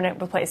for a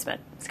permanent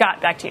replacement. Scott,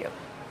 back to you.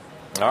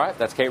 All right,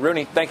 that's Kate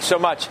Rooney. Thanks so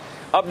much.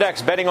 Up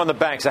next, betting on the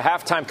banks. A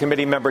halftime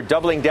committee member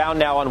doubling down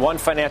now on one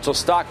financial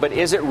stock, but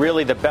is it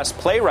really the best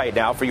play right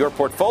now for your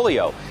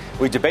portfolio?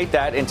 We debate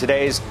that in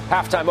today's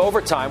halftime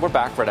overtime. We're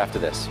back right after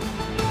this.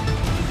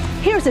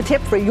 Here's a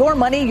tip for your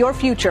money, your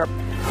future.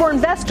 For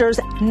investors,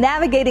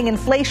 navigating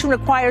inflation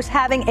requires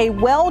having a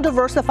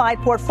well-diversified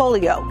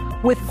portfolio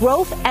with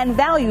growth and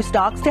value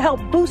stocks to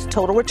help boost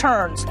total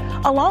returns,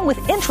 along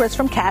with interest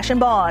from cash and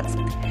bonds.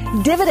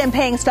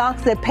 Dividend-paying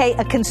stocks that pay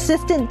a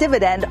consistent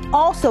dividend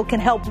also can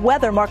help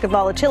weather market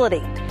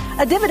volatility.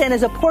 A dividend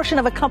is a portion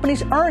of a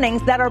company's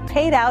earnings that are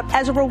paid out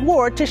as a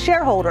reward to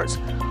shareholders,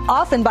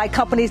 often by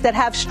companies that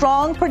have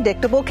strong,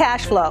 predictable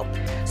cash flow.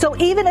 So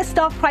even as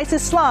stock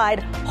prices slide,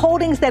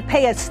 holdings that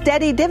pay a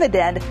steady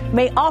dividend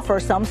may offer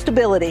some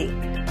stability.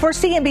 For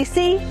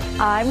CNBC,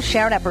 I'm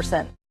Sharon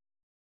Epperson.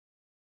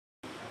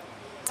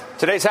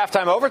 Today's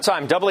halftime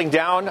overtime, doubling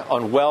down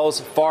on Wells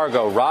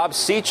Fargo. Rob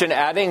Sechan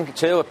adding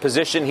to a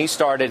position he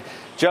started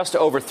just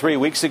over 3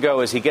 weeks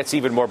ago as he gets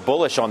even more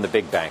bullish on the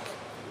big bank.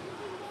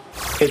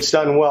 It's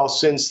done well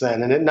since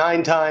then. And at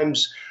 9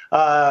 times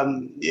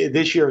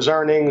this year's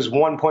earnings,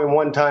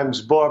 1.1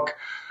 times book,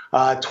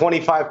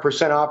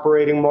 25%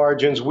 operating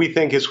margins, we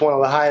think it's one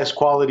of the highest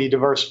quality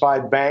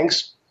diversified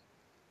banks.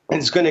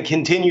 It's going to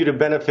continue to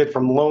benefit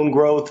from loan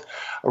growth,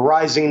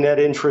 rising net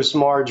interest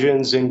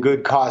margins, and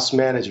good cost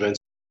management.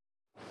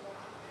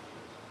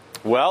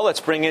 Well, let's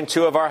bring in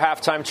two of our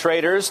halftime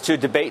traders to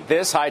debate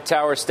this.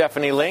 Hightower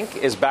Stephanie Link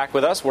is back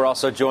with us. We're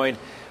also joined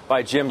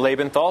by Jim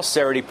Lebenthal,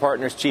 Cerity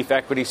Partners Chief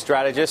Equity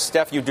Strategist.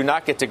 Steph, you do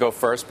not get to go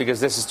first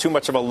because this is too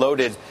much of a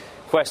loaded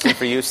question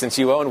for you since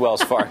you own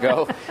Wells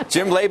Fargo.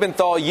 Jim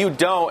Lebenthal, you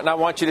don't, and I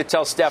want you to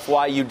tell Steph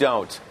why you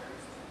don't.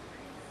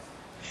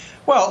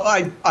 Well,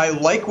 I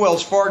like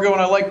Wells Fargo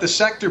and I like the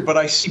sector, but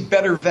I see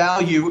better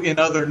value in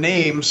other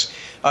names.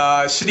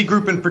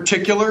 Citigroup in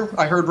particular,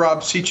 I heard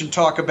Rob Sechan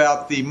talk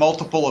about the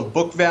multiple of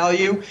book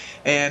value.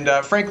 And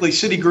frankly,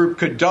 Citigroup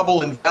could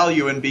double in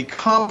value and be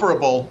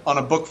comparable on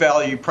a book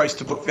value, price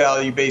to book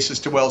value basis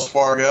to Wells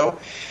Fargo.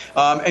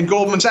 And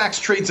Goldman Sachs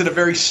trades at a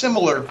very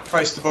similar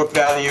price to book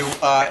value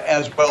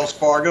as Wells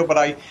Fargo, but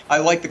I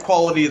like the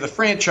quality of the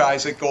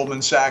franchise at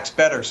Goldman Sachs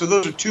better. So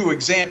those are two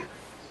examples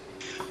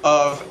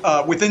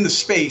of within the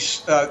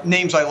space,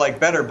 names I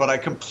like better, but I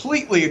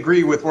completely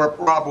agree with what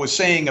Rob was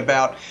saying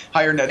about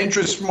higher net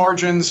interest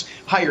margins,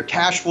 higher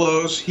cash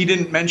flows. He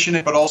didn't mention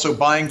it, but also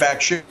buying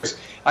back shares.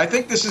 I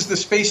think this is the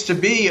space to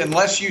be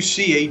unless you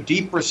see a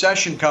deep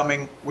recession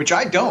coming, which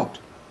I don't.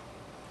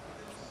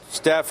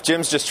 Steph,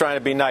 Jim's just trying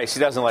to be nice. He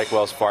doesn't like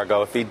Wells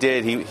Fargo. If he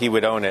did, he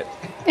would own it.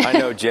 I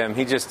know Jim.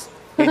 He just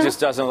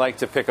doesn't like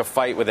to pick a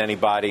fight with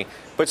anybody.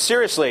 But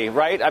seriously,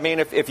 right? I mean,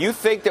 if you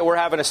think that we're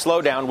having a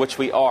slowdown, which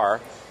we are,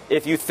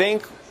 if you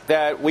think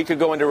that we could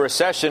go into a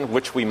recession,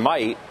 which we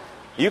might,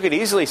 you could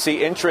easily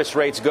see interest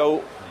rates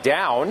go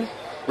down,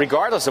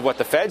 regardless of what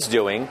the Fed's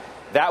doing.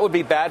 That would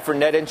be bad for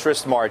net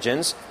interest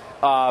margins.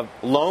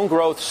 Loan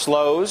growth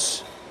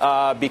slows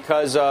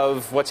because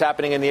of what's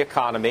happening in the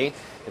economy.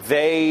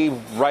 They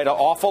write an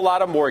awful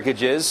lot of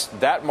mortgages.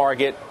 That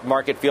market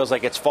feels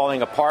like it's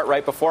falling apart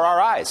right before our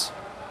eyes.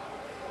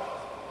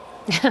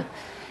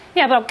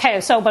 Yeah, but okay,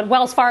 but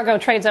Wells Fargo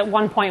trades at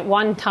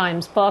 1.1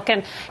 times book.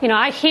 And,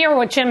 I hear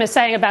what Jim is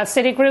saying about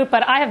Citigroup,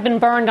 but I have been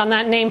burned on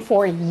that name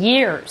for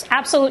years,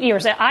 absolute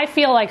years. I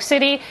feel like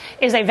Citi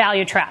is a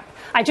value trap.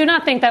 I do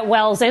not think that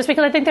Wells is,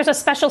 because I think there's a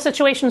special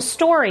situation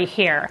story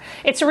here.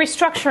 It's a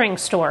restructuring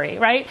story,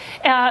 right?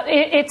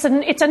 It's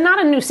not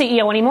a new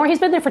CEO anymore. He's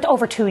been there for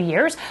over 2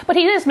 years, but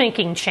he is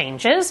making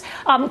changes.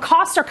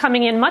 Costs are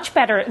coming in much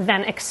better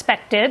than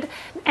expected.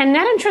 And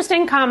net interest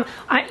income,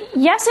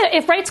 yes,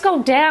 if rates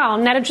go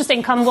down, net interest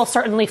income will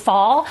certainly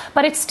fall,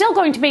 but it's still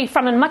going to be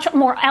from a much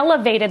more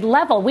elevated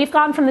level. We've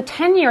gone from the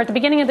 10-year at the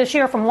beginning of this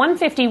year from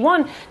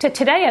 151 to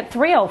today at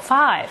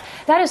 305.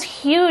 That is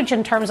huge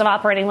in terms of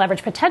operating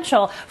leverage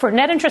potential for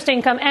net interest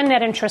income and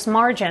net interest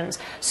margins.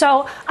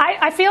 So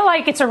I feel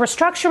like it's a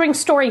restructuring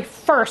story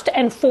first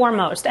and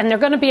foremost, and they're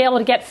going to be able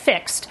to get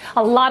fixed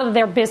a lot of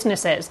their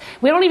businesses.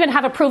 We don't even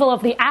have approval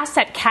of the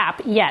asset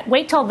cap yet.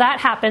 Wait till that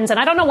happens, and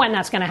I don't know when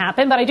that's going to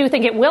happen, but I do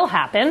think it will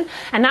happen,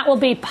 and that will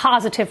be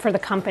positive for the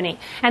company.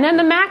 And then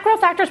the macro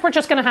factors, we're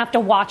just going to have to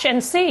watch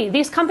and see.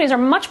 These companies are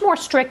much more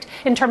strict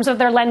in terms of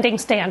their lending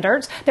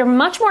standards. They're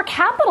much more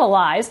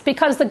capitalized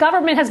because the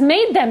government has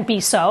made them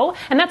be so,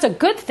 and that's a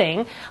good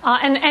thing.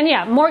 And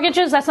yeah,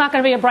 mortgages, that's not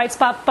going to be a bright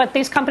spot, but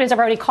these companies have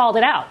already called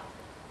it out.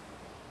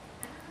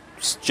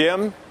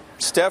 Jim,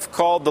 Steph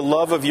called the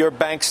love of your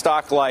bank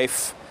stock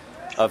life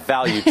a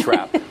value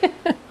trap.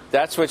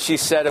 That's what she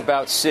said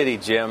about Citi,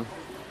 Jim.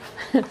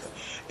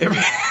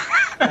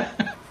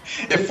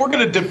 If we're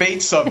going to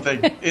debate something,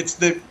 it's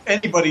that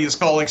anybody is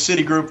calling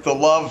Citigroup the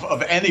love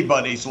of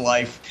anybody's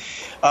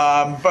life.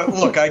 But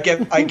look, I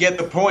get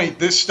the point.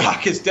 This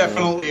stock is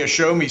definitely a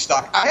show-me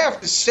stock. I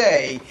have to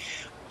say,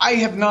 I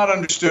have not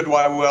understood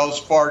why Wells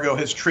Fargo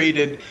has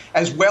traded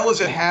as well as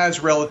it has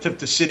relative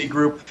to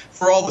Citigroup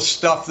for all the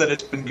stuff that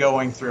it's been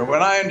going through.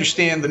 And I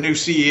understand the new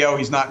CEO,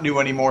 he's not new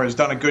anymore, has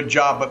done a good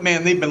job. But,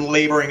 man, they've been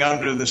laboring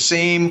under the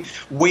same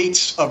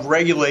weights of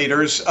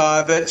regulators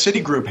that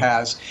Citigroup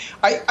has.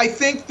 I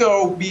think,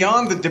 though,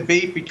 beyond the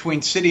debate between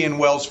Citi and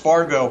Wells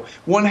Fargo,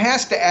 one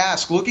has to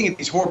ask, looking at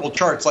these horrible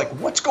charts, like,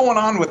 what's going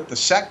on with the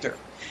sector?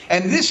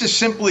 And this is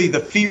simply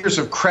the fears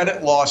of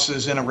credit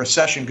losses in a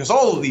recession, because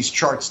all of these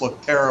charts look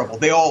terrible.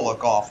 They all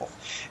look awful.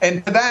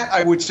 And to that,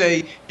 I would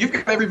say you've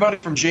got everybody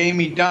from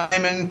Jamie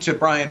Dimon to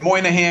Brian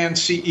Moynihan,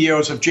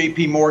 CEOs of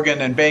J.P.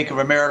 Morgan and Bank of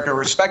America,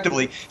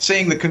 respectively,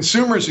 saying the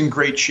consumer's in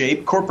great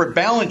shape, corporate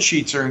balance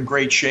sheets are in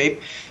great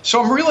shape.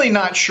 So I'm really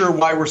not sure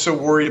why we're so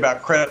worried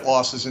about credit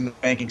losses in the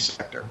banking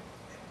sector.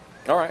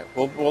 All right.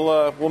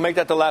 We'll make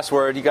that the last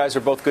word. You guys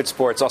are both good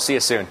sports. I'll see you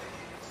soon.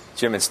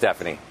 Jim and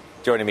Stephanie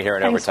joining me here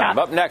in Overtime.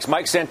 Up next,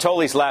 Mike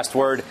Santoli's last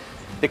word.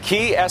 The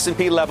key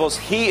S&P levels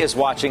he is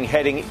watching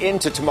heading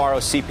into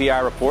tomorrow's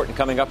CPI report and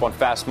coming up on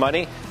Fast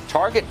Money.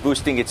 Target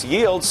boosting its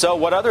yield. So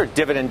what other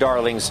dividend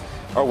darlings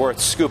are worth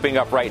scooping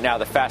up right now?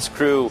 The Fast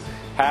crew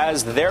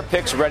has their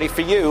picks ready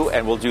for you,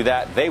 and we'll do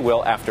that. They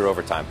will after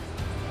Overtime.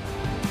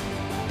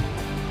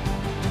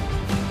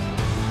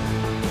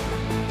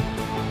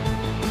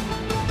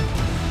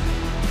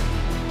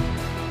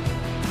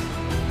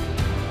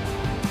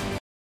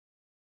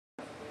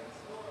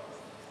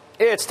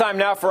 It's time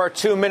now for our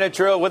 2-minute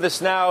drill. With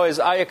us now is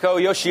Ayako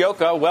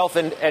Yoshioka, Wealth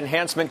and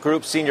Enhancement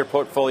Group Senior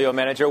Portfolio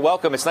Manager.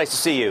 Welcome. It's nice to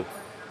see you.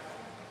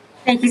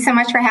 Thank you so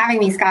much for having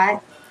me,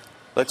 Scott.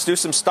 Let's do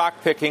some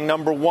stock picking.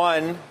 Number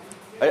one,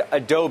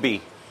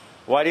 Adobe.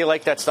 Why do you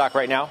like that stock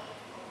right now?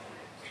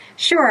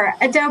 Sure.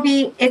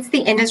 Adobe, it's the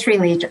industry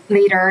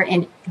leader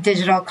in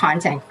digital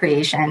content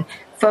creation.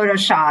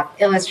 Photoshop,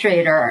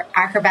 Illustrator,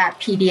 Acrobat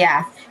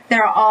PDF.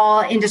 They're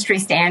all industry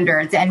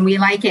standards, and we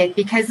like it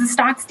because the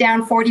stock's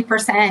down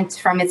 40%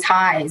 from its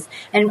highs.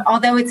 And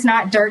although it's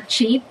not dirt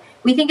cheap,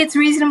 we think it's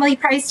reasonably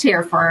priced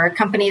here for a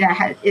company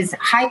that is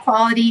high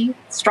quality,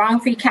 strong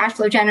free cash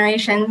flow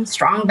generation,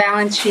 strong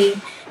balance sheet.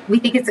 We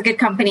think it's a good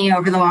company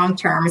over the long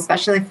term,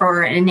 especially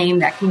for a name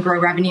that can grow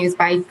revenues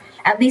by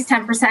at least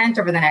 10%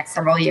 over the next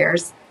several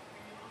years.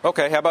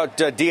 Okay, how about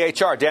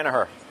DHR,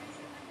 Danaher?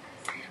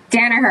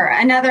 Danaher,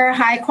 another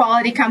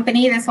high-quality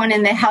company, this one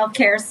in the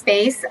healthcare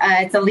space.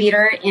 It's a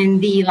leader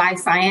in the life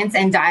science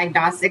and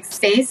diagnostics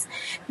space.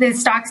 The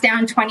stock's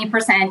down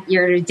 20%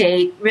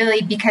 year-to-date,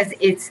 really because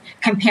it's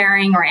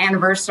comparing or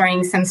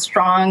anniversarying some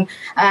strong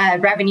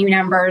revenue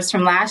numbers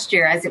from last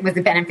year, as it was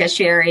a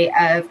beneficiary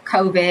of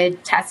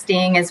COVID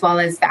testing as well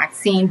as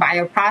vaccine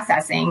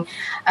bioprocessing.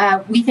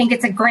 We think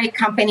it's a great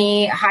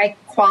company,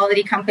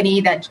 high-quality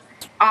company that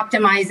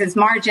optimizes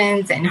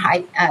margins and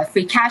high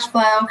free cash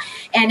flow,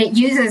 and it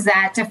uses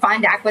that to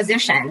fund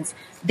acquisitions.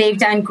 They've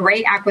done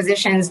great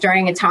acquisitions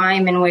during a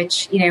time in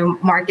which,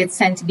 markets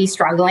tend to be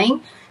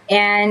struggling.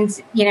 And,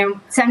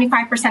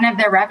 75% of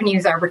their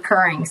revenues are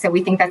recurring. So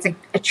we think that's an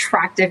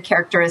attractive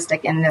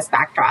characteristic in this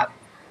backdrop.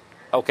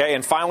 Okay,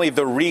 and finally,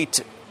 the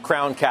REIT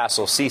Crown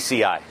Castle,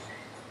 CCI.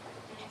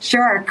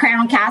 Sure,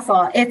 Crown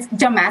Castle. It's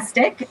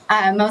domestic,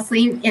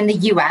 mostly in the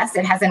U.S.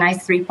 It has a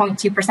nice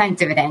 3.2%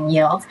 dividend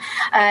yield.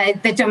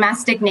 The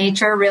domestic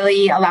nature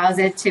really allows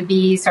it to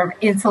be sort of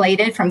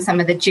insulated from some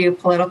of the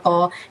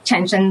geopolitical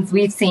tensions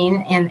we've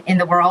seen in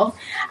the world.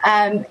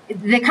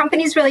 The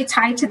company is really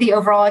tied to the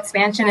overall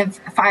expansion of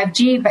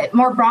 5G, but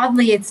more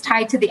broadly, it's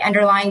tied to the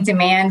underlying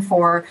demand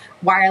for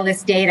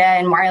wireless data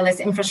and wireless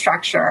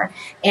infrastructure.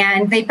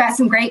 And they've got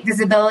some great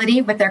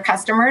visibility with their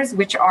customers,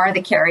 which are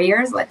the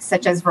carriers,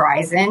 such as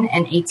Verizon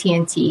and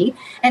AT&T,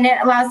 and it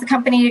allows the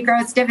company to grow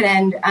its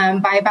dividend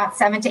by about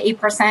 7 to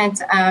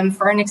 8%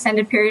 for an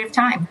extended period of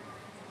time.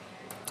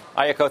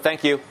 Ayako,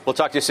 thank you. We'll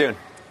talk to you soon.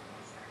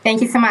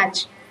 Thank you so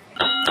much.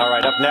 All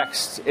right, up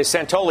next is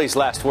Santoli's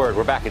last word.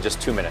 We're back in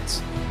just 2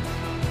 minutes.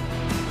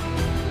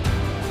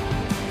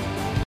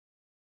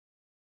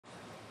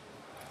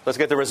 Let's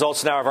get the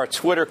results now of our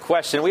Twitter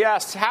question. We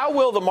asked, how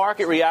will the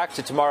market react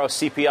to tomorrow's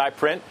CPI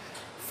print?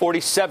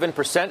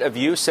 47% of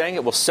you saying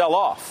it will sell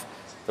off.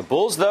 The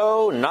bulls,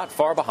 though, not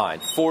far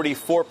behind.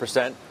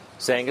 44%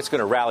 saying it's going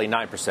to rally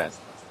 9%.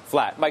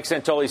 Flat. Mike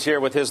Santoli's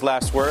here with his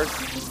last word.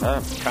 Kind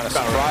of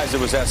surprised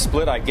it was that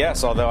split, I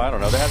guess, although I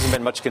don't know. There hasn't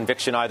been much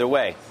conviction either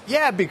way.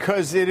 Yeah,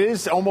 because it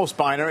is almost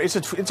binary. It's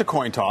a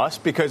coin toss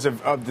because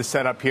of the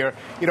setup here.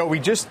 We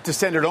just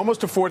descended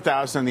almost to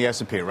 4,000 in the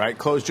S&P, right?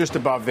 Closed just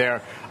above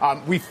there.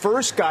 We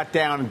first got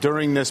down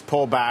during this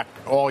pullback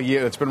all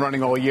year. It's been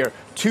running all year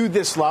to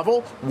this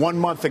level 1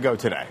 month ago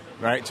today.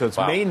 Right, so it's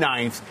May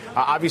 9th.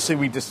 Obviously,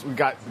 we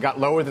got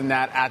lower than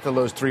that at the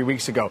lows 3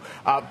 weeks ago.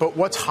 But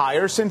what's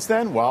higher since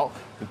then? Well,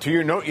 the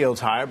two-year note yield's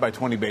higher by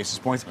 20 basis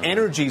points.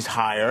 Energy's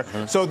higher.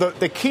 So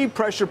the key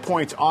pressure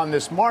points on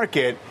this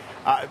market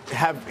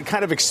have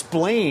kind of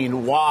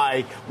explained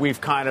why we've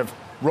kind of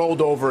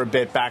rolled over a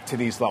bit back to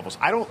these levels.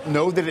 I don't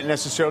know that it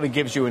necessarily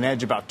gives you an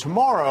edge about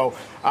tomorrow,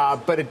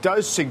 but it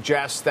does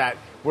suggest that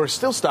we're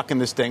still stuck in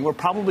this thing. We're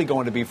probably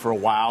going to be for a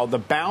while. The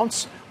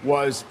bounce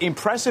was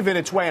impressive in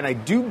its way, and I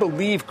do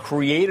believe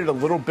created a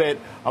little bit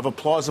of a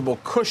plausible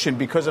cushion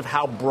because of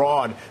how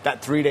broad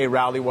that 3-day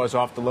rally was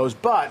off the lows.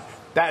 But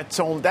that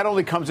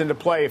only comes into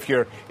play if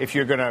you're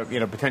going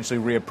to potentially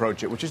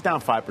reapproach it, which is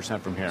down 5%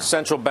 from here.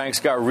 Central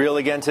banks got real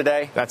again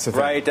today. That's the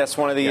thing. Right, that's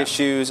one of the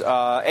issues.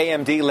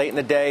 AMD late in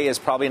the day is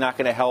probably not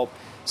going to help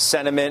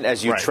sentiment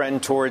as you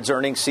trend towards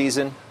earnings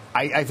season.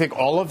 I think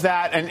all of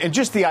that and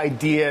just the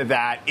idea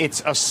that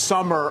it's a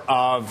summer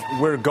of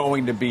we're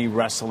going to be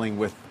wrestling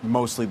with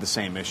mostly the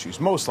same issues,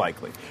 most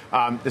likely.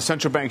 The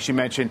central banks you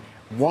mentioned,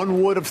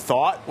 one would have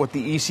thought what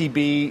the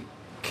ECB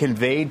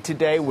conveyed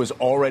today was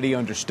already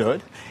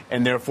understood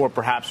and therefore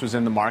perhaps was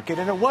in the market,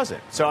 and it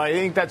wasn't. So I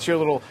think that's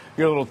your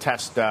little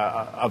test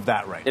of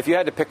that right. If you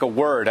had to pick a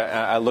word,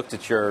 I looked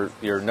at your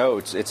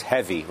notes. It's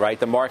heavy, right?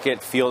 The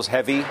market feels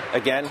heavy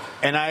again.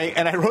 And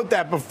I wrote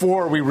that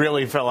before we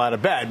really fell out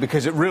of bed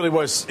because it really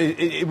was.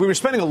 We were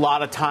spending a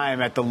lot of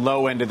time at the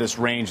low end of this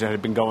range that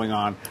had been going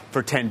on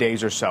for 10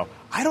 days or so.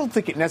 I don't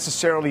think it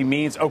necessarily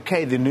means,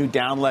 okay, the new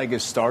down leg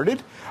has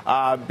started,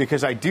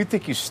 because I do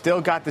think you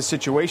still got the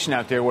situation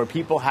out there where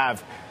people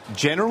have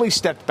generally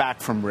stepped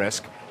back from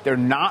risk. They're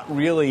not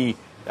really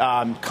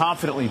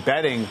confidently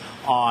betting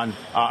on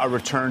a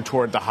return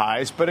toward the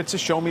highs, but it's a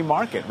show-me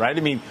market, right?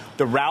 I mean,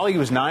 the rally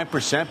was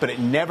 9%, but it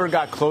never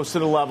got close to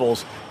the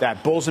levels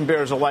that bulls and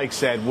bears alike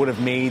said would have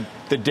made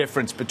the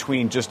difference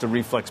between just a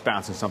reflex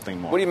bounce and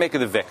something more. What do you make of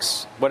the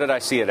VIX? What did I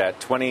see it at?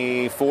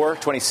 24,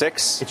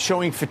 26? It's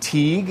showing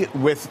fatigue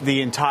with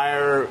the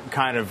entire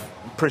kind of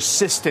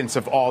persistence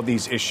of all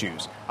these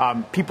issues.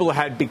 People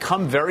had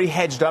become very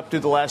hedged up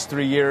through the last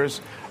 3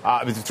 years.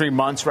 3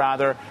 months,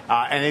 rather,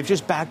 and they've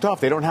just backed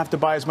off. They don't have to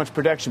buy as much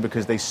protection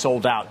because they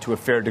sold out to a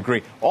fair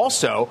degree.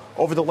 Also,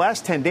 over the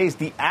last 10 days,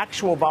 the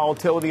actual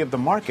volatility of the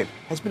market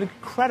has been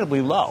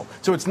incredibly low.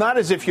 So it's not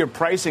as if you're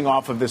pricing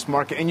off of this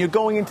market and you're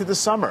going into the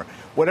summer.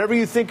 Whatever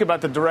you think about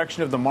the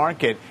direction of the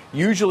market,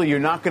 usually you're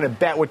not going to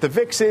bet. What the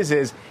VIX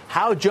is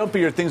how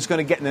jumpy are things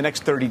going to get in the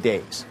next 30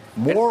 days?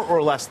 More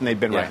or less than they've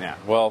been right now?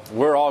 Well,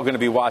 we're all going to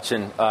be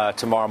watching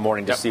tomorrow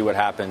morning to see what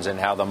happens and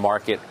how the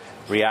market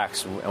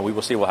reacts, and we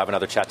will see. We'll have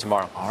another chat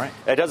tomorrow. All right.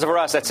 That does it for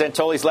us. That's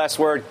Santoli's last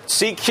word.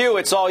 CQ,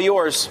 it's all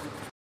yours.